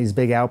find out in these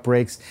big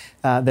outbreaks.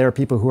 There are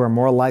people who are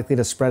more likely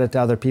to spread it to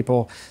other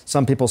people.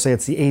 Some people say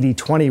it's the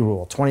 80-20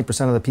 rule.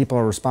 20% of the people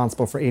are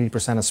responsible for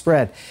 80% of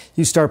spread.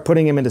 You start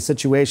putting them into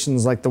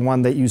situations like the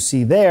one that you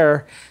see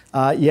there,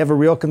 you have a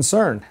real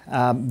concern.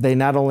 They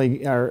not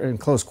only are in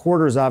close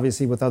quarters,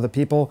 obviously, with other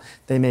people,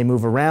 they may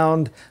move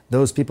around.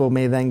 Those people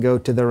may then go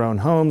to their own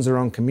homes, their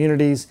own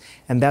communities,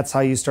 and that's how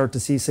you start to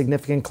see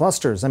significant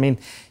clusters. I mean,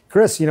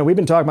 Chris, we've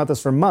been talking about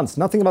this for months.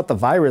 Nothing about the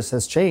virus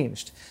has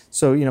changed.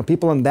 So,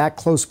 people in that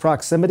close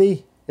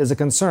proximity is a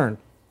concern.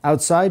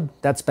 Outside,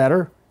 that's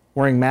better.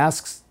 Wearing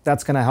masks,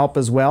 that's going to help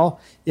as well.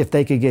 If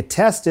they could get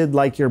tested,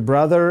 like your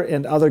brother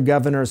and other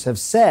governors have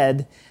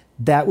said,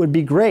 that would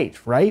be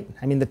great, right?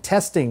 I mean, the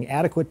testing,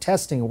 adequate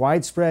testing,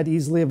 widespread,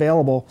 easily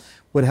available,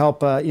 would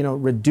help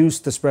reduce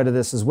the spread of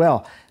this as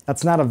well.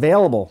 That's not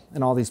available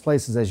in all these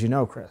places, as you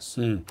know, Chris.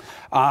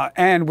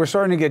 And we're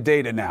starting to get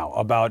data now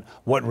about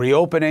what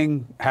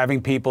reopening,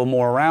 having people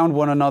more around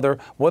one another,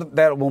 what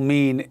that will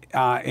mean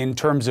in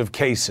terms of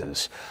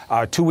cases.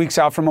 2 weeks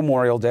out from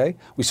Memorial Day,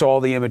 we saw all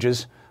the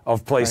images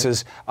of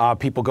places,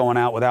 people going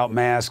out without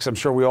masks. I'm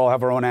sure we all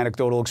have our own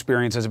anecdotal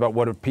experiences about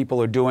what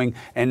people are doing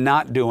and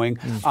not doing.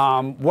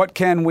 What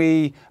can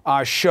we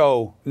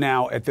show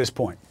now at this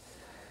point?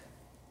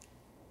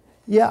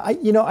 Yeah,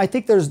 I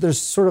think there's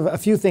sort of a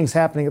few things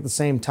happening at the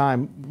same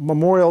time.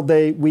 Memorial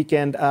Day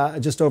weekend,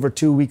 just over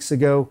 2 weeks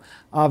ago,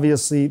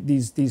 obviously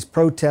these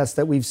protests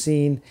that we've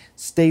seen,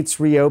 states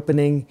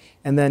reopening,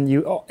 and then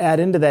you add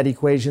into that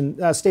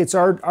equation, states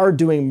are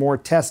doing more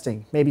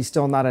testing, maybe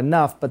still not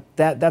enough, but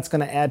that's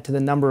going to add to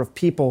the number of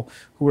people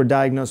who are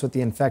diagnosed with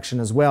the infection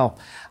as well.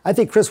 I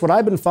think, Chris, what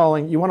I've been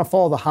following, you want to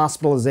follow the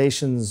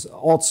hospitalizations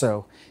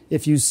also.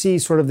 If you see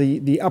sort of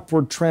the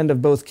upward trend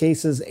of both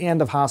cases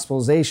and of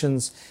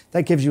hospitalizations,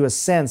 that gives you a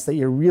sense that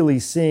you're really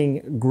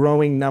seeing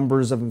growing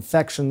numbers of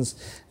infections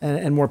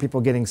and more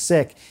people getting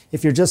sick.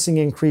 If you're just seeing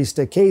increased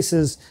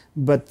cases,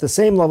 but the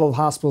same level of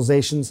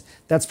hospitalizations,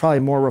 that's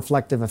probably more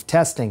reflective of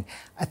testing.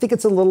 I think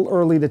it's a little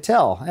early to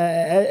tell.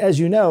 As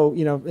you know,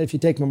 if you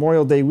take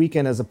Memorial Day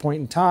weekend as a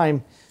point in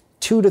time,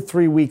 2 to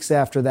 3 weeks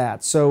after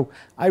that. So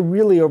I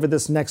really, over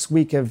this next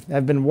week,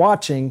 have been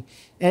watching,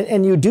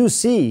 and you do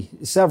see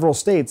several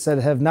states that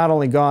have not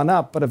only gone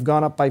up, but have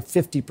gone up by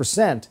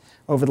 50%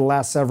 over the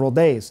last several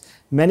days.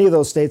 Many of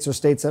those states are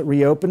states that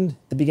reopened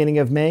the beginning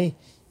of May.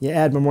 You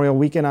add Memorial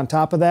Weekend on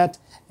top of that,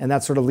 and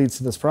that sort of leads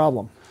to this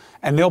problem.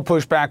 And they'll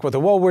push back with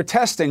we're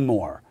testing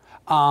more.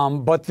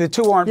 But the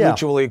two aren't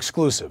mutually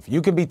exclusive.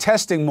 You can be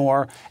testing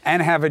more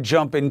and have a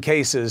jump in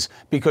cases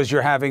because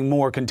you're having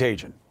more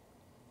contagion.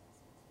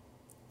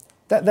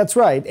 That's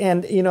right.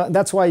 And,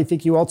 that's why I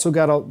think you also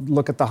got to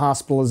look at the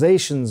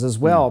hospitalizations as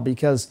well,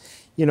 because,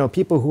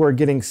 people who are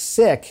getting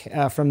sick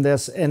from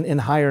this in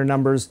higher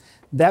numbers,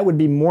 that would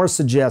be more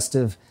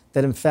suggestive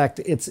that, in fact,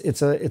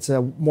 it's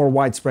a more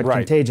widespread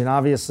contagion.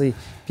 Obviously,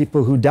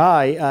 people who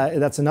die,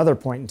 that's another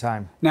point in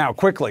time. Now,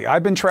 quickly,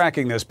 I've been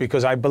tracking this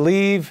because I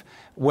believe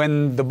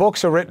when the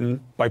books are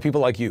written by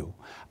people like you,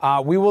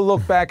 we will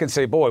look back and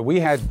say, boy, we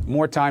had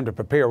more time to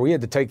prepare. We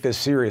had to take this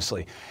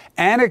seriously.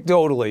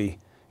 Anecdotally,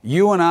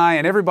 you and I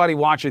and everybody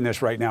watching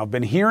this right now have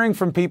been hearing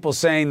from people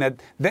saying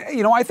that,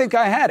 I think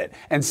I had it.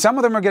 And some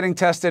of them are getting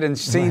tested and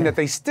seeing that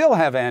they still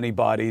have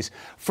antibodies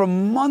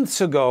from months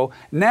ago.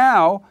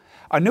 Now,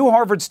 a new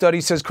Harvard study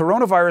says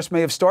coronavirus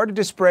may have started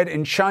to spread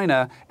in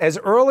China as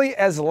early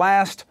as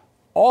last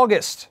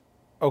August.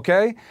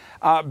 Okay?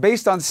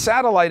 Based on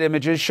satellite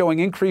images showing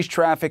increased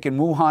traffic in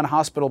Wuhan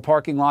hospital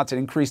parking lots and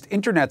increased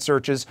internet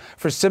searches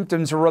for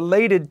symptoms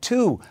related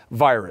to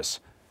virus.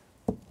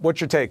 What's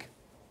your take?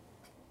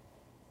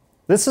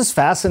 This is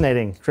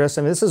fascinating, Chris.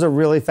 I mean, this is a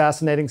really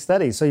fascinating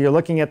study. So you're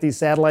looking at these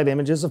satellite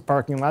images of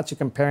parking lots, you're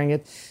comparing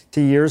it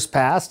to years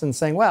past and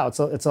saying, wow,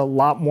 it's a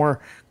lot more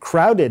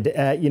crowded,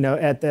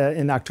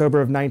 in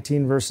October of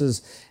 19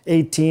 versus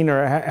 18,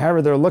 or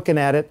however they're looking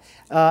at it.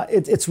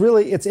 It's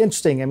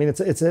interesting. I mean,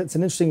 it's an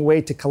interesting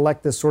way to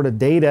collect this sort of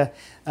data,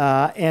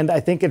 and I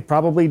think it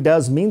probably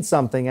does mean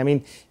something. I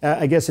mean,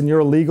 I guess in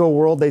your legal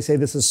world, they say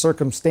this is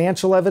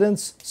circumstantial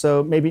evidence,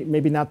 so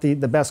maybe not the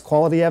best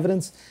quality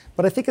evidence,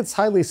 but I think it's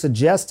highly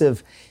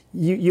suggestive.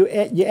 You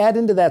add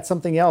into that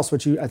something else,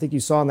 which I think you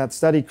saw in that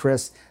study,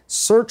 Chris.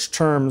 Search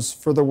terms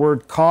for the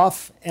word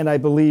cough and I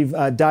believe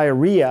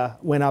diarrhea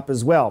went up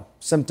as well.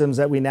 Symptoms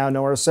that we now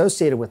know are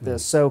associated with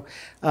this. So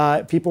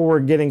people were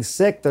getting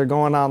sick. They're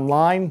going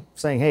online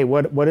saying, hey,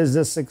 what is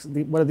this?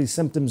 What do these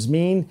symptoms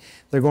mean?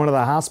 They're going to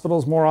the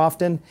hospitals more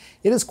often.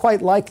 It is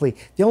quite likely.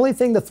 The only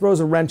thing that throws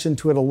a wrench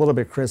into it a little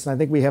bit, Chris, and I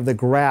think we have the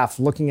graph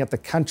looking at the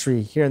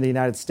country here in the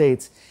United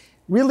States,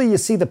 really you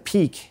see the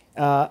peak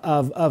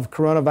of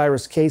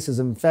coronavirus cases,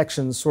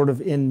 infections sort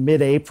of in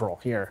mid-April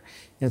here.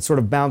 And it's sort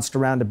of bounced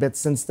around a bit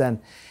since then.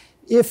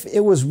 If it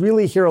was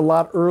really here a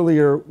lot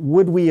earlier,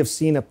 would we have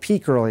seen a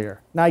peak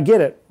earlier? Now, I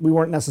get it. We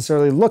weren't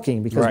necessarily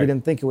looking because we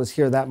didn't think it was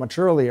here that much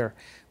earlier.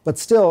 But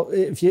still,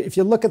 if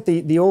you look at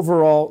the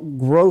overall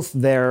growth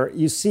there,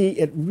 you see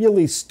it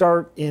really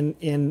start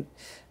in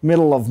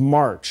middle of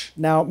March.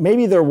 Now,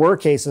 maybe there were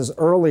cases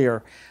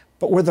earlier,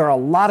 but were there a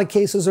lot of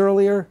cases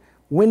earlier?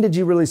 When did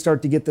you really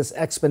start to get this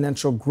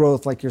exponential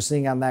growth like you're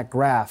seeing on that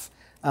graph?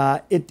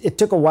 It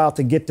took a while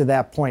to get to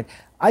that point.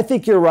 I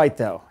think you're right,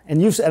 though.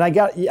 And I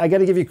got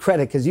to give you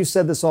credit because you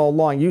said this all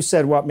along. You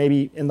said,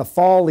 maybe in the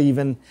fall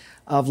even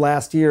of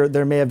last year,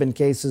 there may have been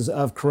cases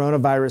of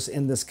coronavirus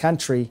in this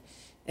country.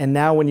 And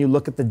now when you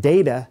look at the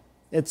data,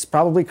 it's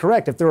probably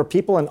correct. If there were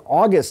people in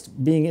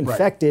August being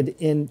infected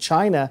in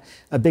China,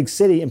 a big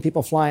city, and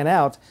people flying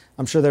out,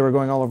 I'm sure they were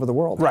going all over the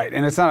world. Right,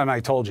 and it's not an I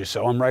told you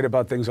so. I'm right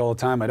about things all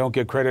the time. I don't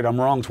get credit. I'm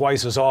wrong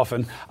twice as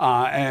often.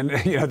 And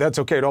that's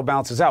okay. It all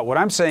balances out. What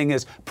I'm saying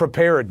is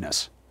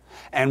preparedness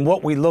and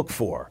what we look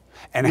for.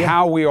 and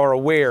how we are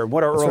aware,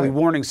 what our early right.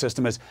 warning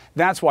system is.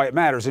 That's why it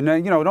matters. And,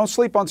 don't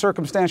sleep on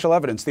circumstantial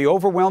evidence. The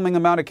overwhelming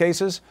amount of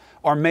cases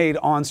are made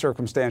on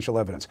circumstantial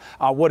evidence.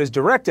 What is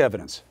direct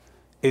evidence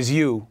is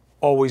you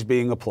always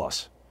being a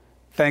plus.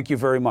 Thank you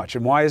very much.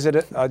 And why is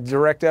it a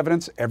direct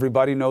evidence?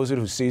 Everybody knows it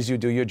who sees you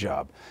do your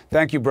job.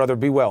 Thank you, brother.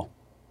 Be well.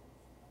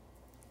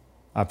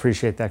 I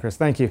appreciate that, Chris.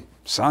 Thank you.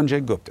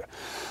 Sanjay Gupta.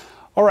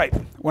 All right.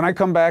 When I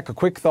come back, a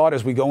quick thought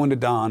as we go into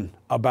Don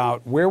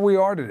about where we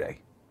are today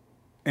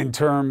in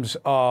terms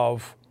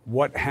of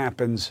what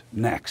happens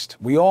next.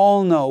 We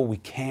all know we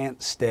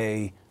can't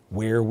stay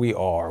where we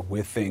are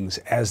with things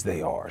as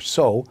they are.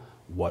 So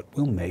what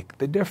will make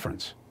the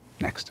difference?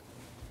 Next.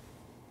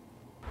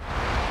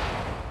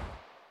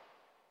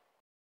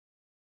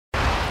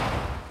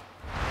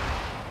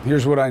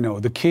 Here's what I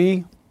know. The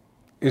key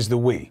is the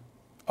we.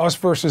 Us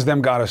versus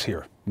them got us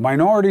here.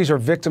 Minorities are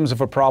victims of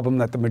a problem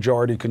that the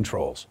majority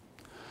controls.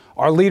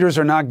 Our leaders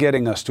are not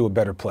getting us to a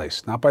better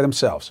place, not by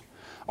themselves.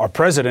 Our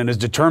president is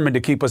determined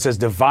to keep us as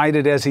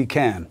divided as he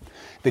can.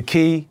 The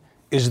key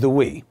is the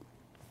we.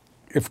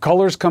 If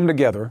colors come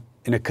together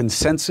in a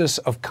consensus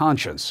of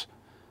conscience,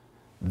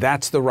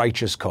 that's the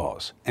righteous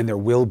cause, and there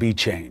will be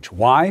change.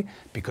 Why?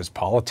 Because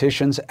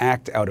politicians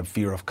act out of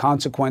fear of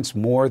consequence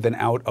more than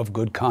out of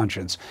good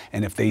conscience.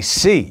 And if they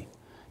see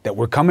that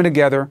we're coming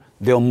together,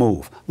 they'll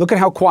move. Look at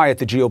how quiet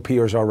the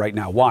GOPers are right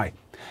now. Why?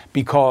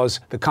 Because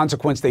the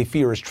consequence they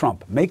fear is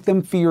Trump. Make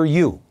them fear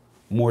you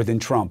more than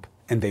Trump,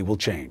 and they will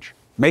change.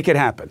 Make it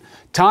happen.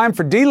 Time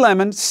for D.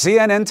 Lemon,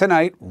 CNN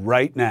Tonight,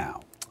 right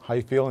now. How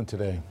you feeling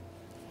today?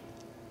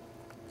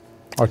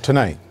 Or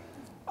tonight?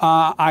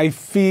 I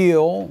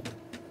feel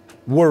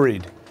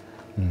worried.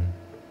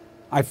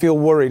 I feel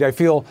worried. I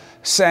feel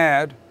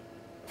sad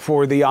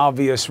for the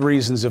obvious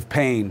reasons of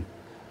pain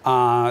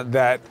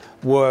that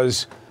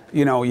was,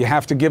 you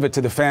have to give it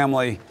to the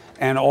family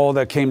and all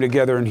that came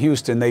together in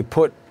Houston. They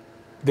put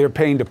their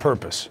pain to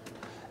purpose.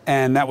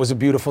 And that was a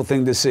beautiful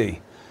thing to see.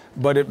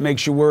 But it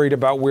makes you worried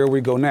about where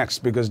we go next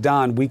because,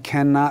 Don, we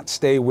cannot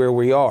stay where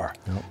we are.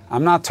 Nope.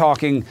 I'm not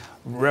talking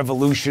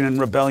revolution and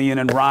rebellion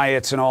and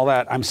riots and all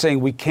that. I'm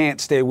saying we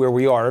can't stay where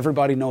we are.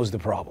 Everybody knows the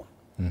problem.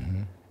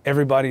 Mm-hmm.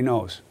 Everybody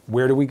knows.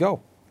 Where do we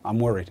go? I'm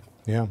worried.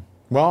 Yeah.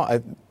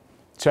 Well,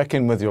 check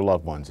in with your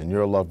loved ones, and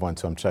you're a loved one,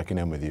 so I'm checking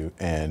in with you.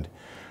 And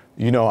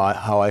you know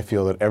how I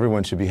feel that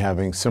everyone should be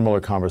having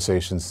similar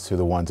conversations to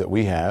the ones that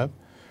we have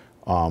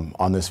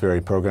on this very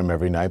program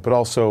every night, but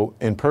also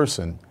in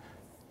person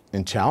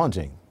and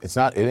challenging.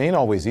 It ain't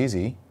always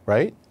easy,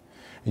 right?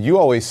 You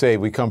always say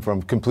we come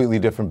from completely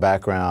different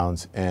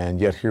backgrounds, and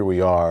yet here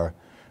we are,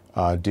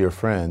 dear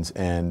friends,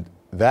 and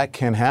that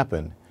can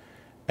happen.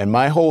 And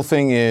my whole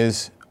thing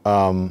is,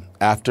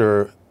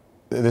 after,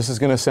 this is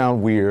going to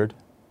sound weird,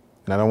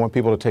 and I don't want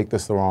people to take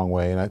this the wrong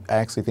way, and I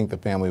actually think the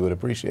family would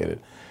appreciate it.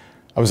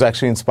 I was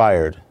actually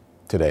inspired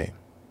today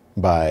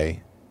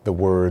by the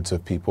words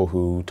of people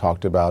who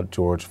talked about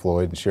George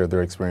Floyd and shared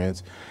their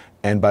experience,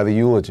 and by the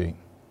eulogy.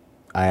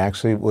 I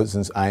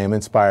am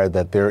inspired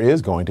that there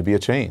is going to be a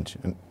change,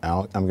 and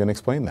I'm going to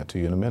explain that to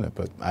you in a minute,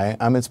 but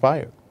I'm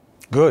inspired.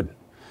 Good.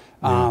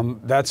 Yeah.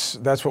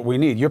 That's what we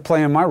need. You're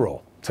playing my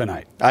role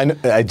tonight. I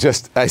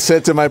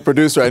said to my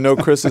producer, I know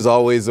Chris is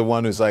always the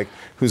one who's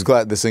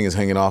glad this thing is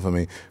hanging off of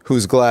me,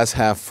 who's glass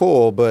half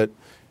full, but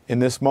in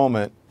this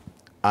moment,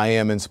 I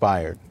am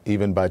inspired,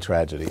 even by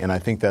tragedy. And I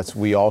think that's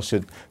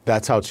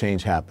how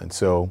change happens.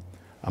 So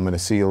I'm going to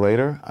see you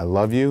later. I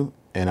love you,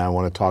 and I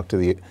want to talk to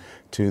the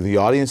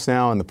audience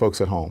now and the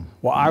folks at home.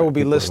 Well, I will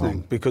be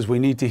listening because we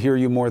need to hear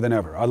you more than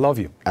ever. I love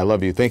you. I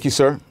love you. Thank you,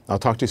 sir. I'll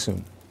talk to you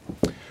soon.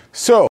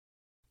 So,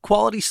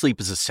 quality sleep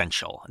is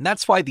essential, and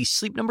that's why the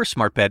Sleep Number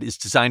Smart Bed is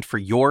designed for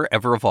your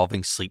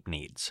ever-evolving sleep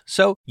needs.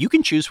 So you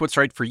can choose what's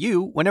right for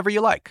you whenever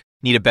you like.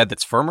 Need a bed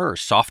that's firmer or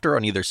softer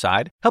on either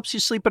side? Helps you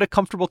sleep at a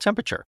comfortable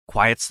temperature.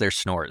 Quiets their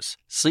snores.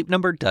 Sleep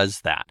Number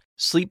does that.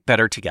 Sleep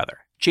better together.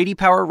 J.D.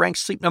 Power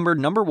ranks Sleep Number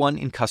 #1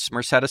 in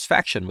customer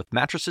satisfaction with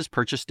mattresses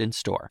purchased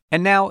in-store.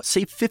 And now,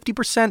 save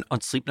 50%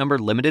 on Sleep Number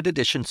limited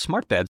edition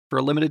smart beds for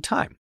a limited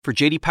time. For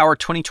J.D. Power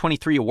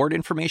 2023 award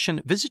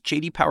information, visit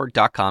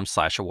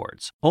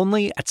jdpower.com/awards.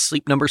 Only at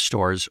Sleep Number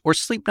stores or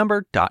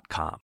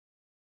sleepnumber.com.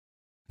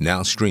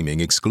 Now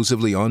streaming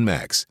exclusively on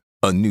Max,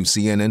 a new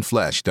CNN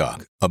flash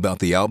doc about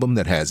the album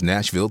that has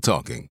Nashville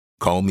talking,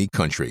 Call Me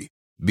Country.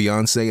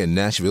 Beyonce and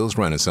Nashville's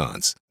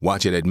Renaissance.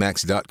 Watch it at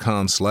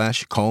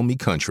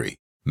max.com/callmecountry.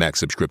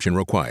 Max subscription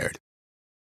required.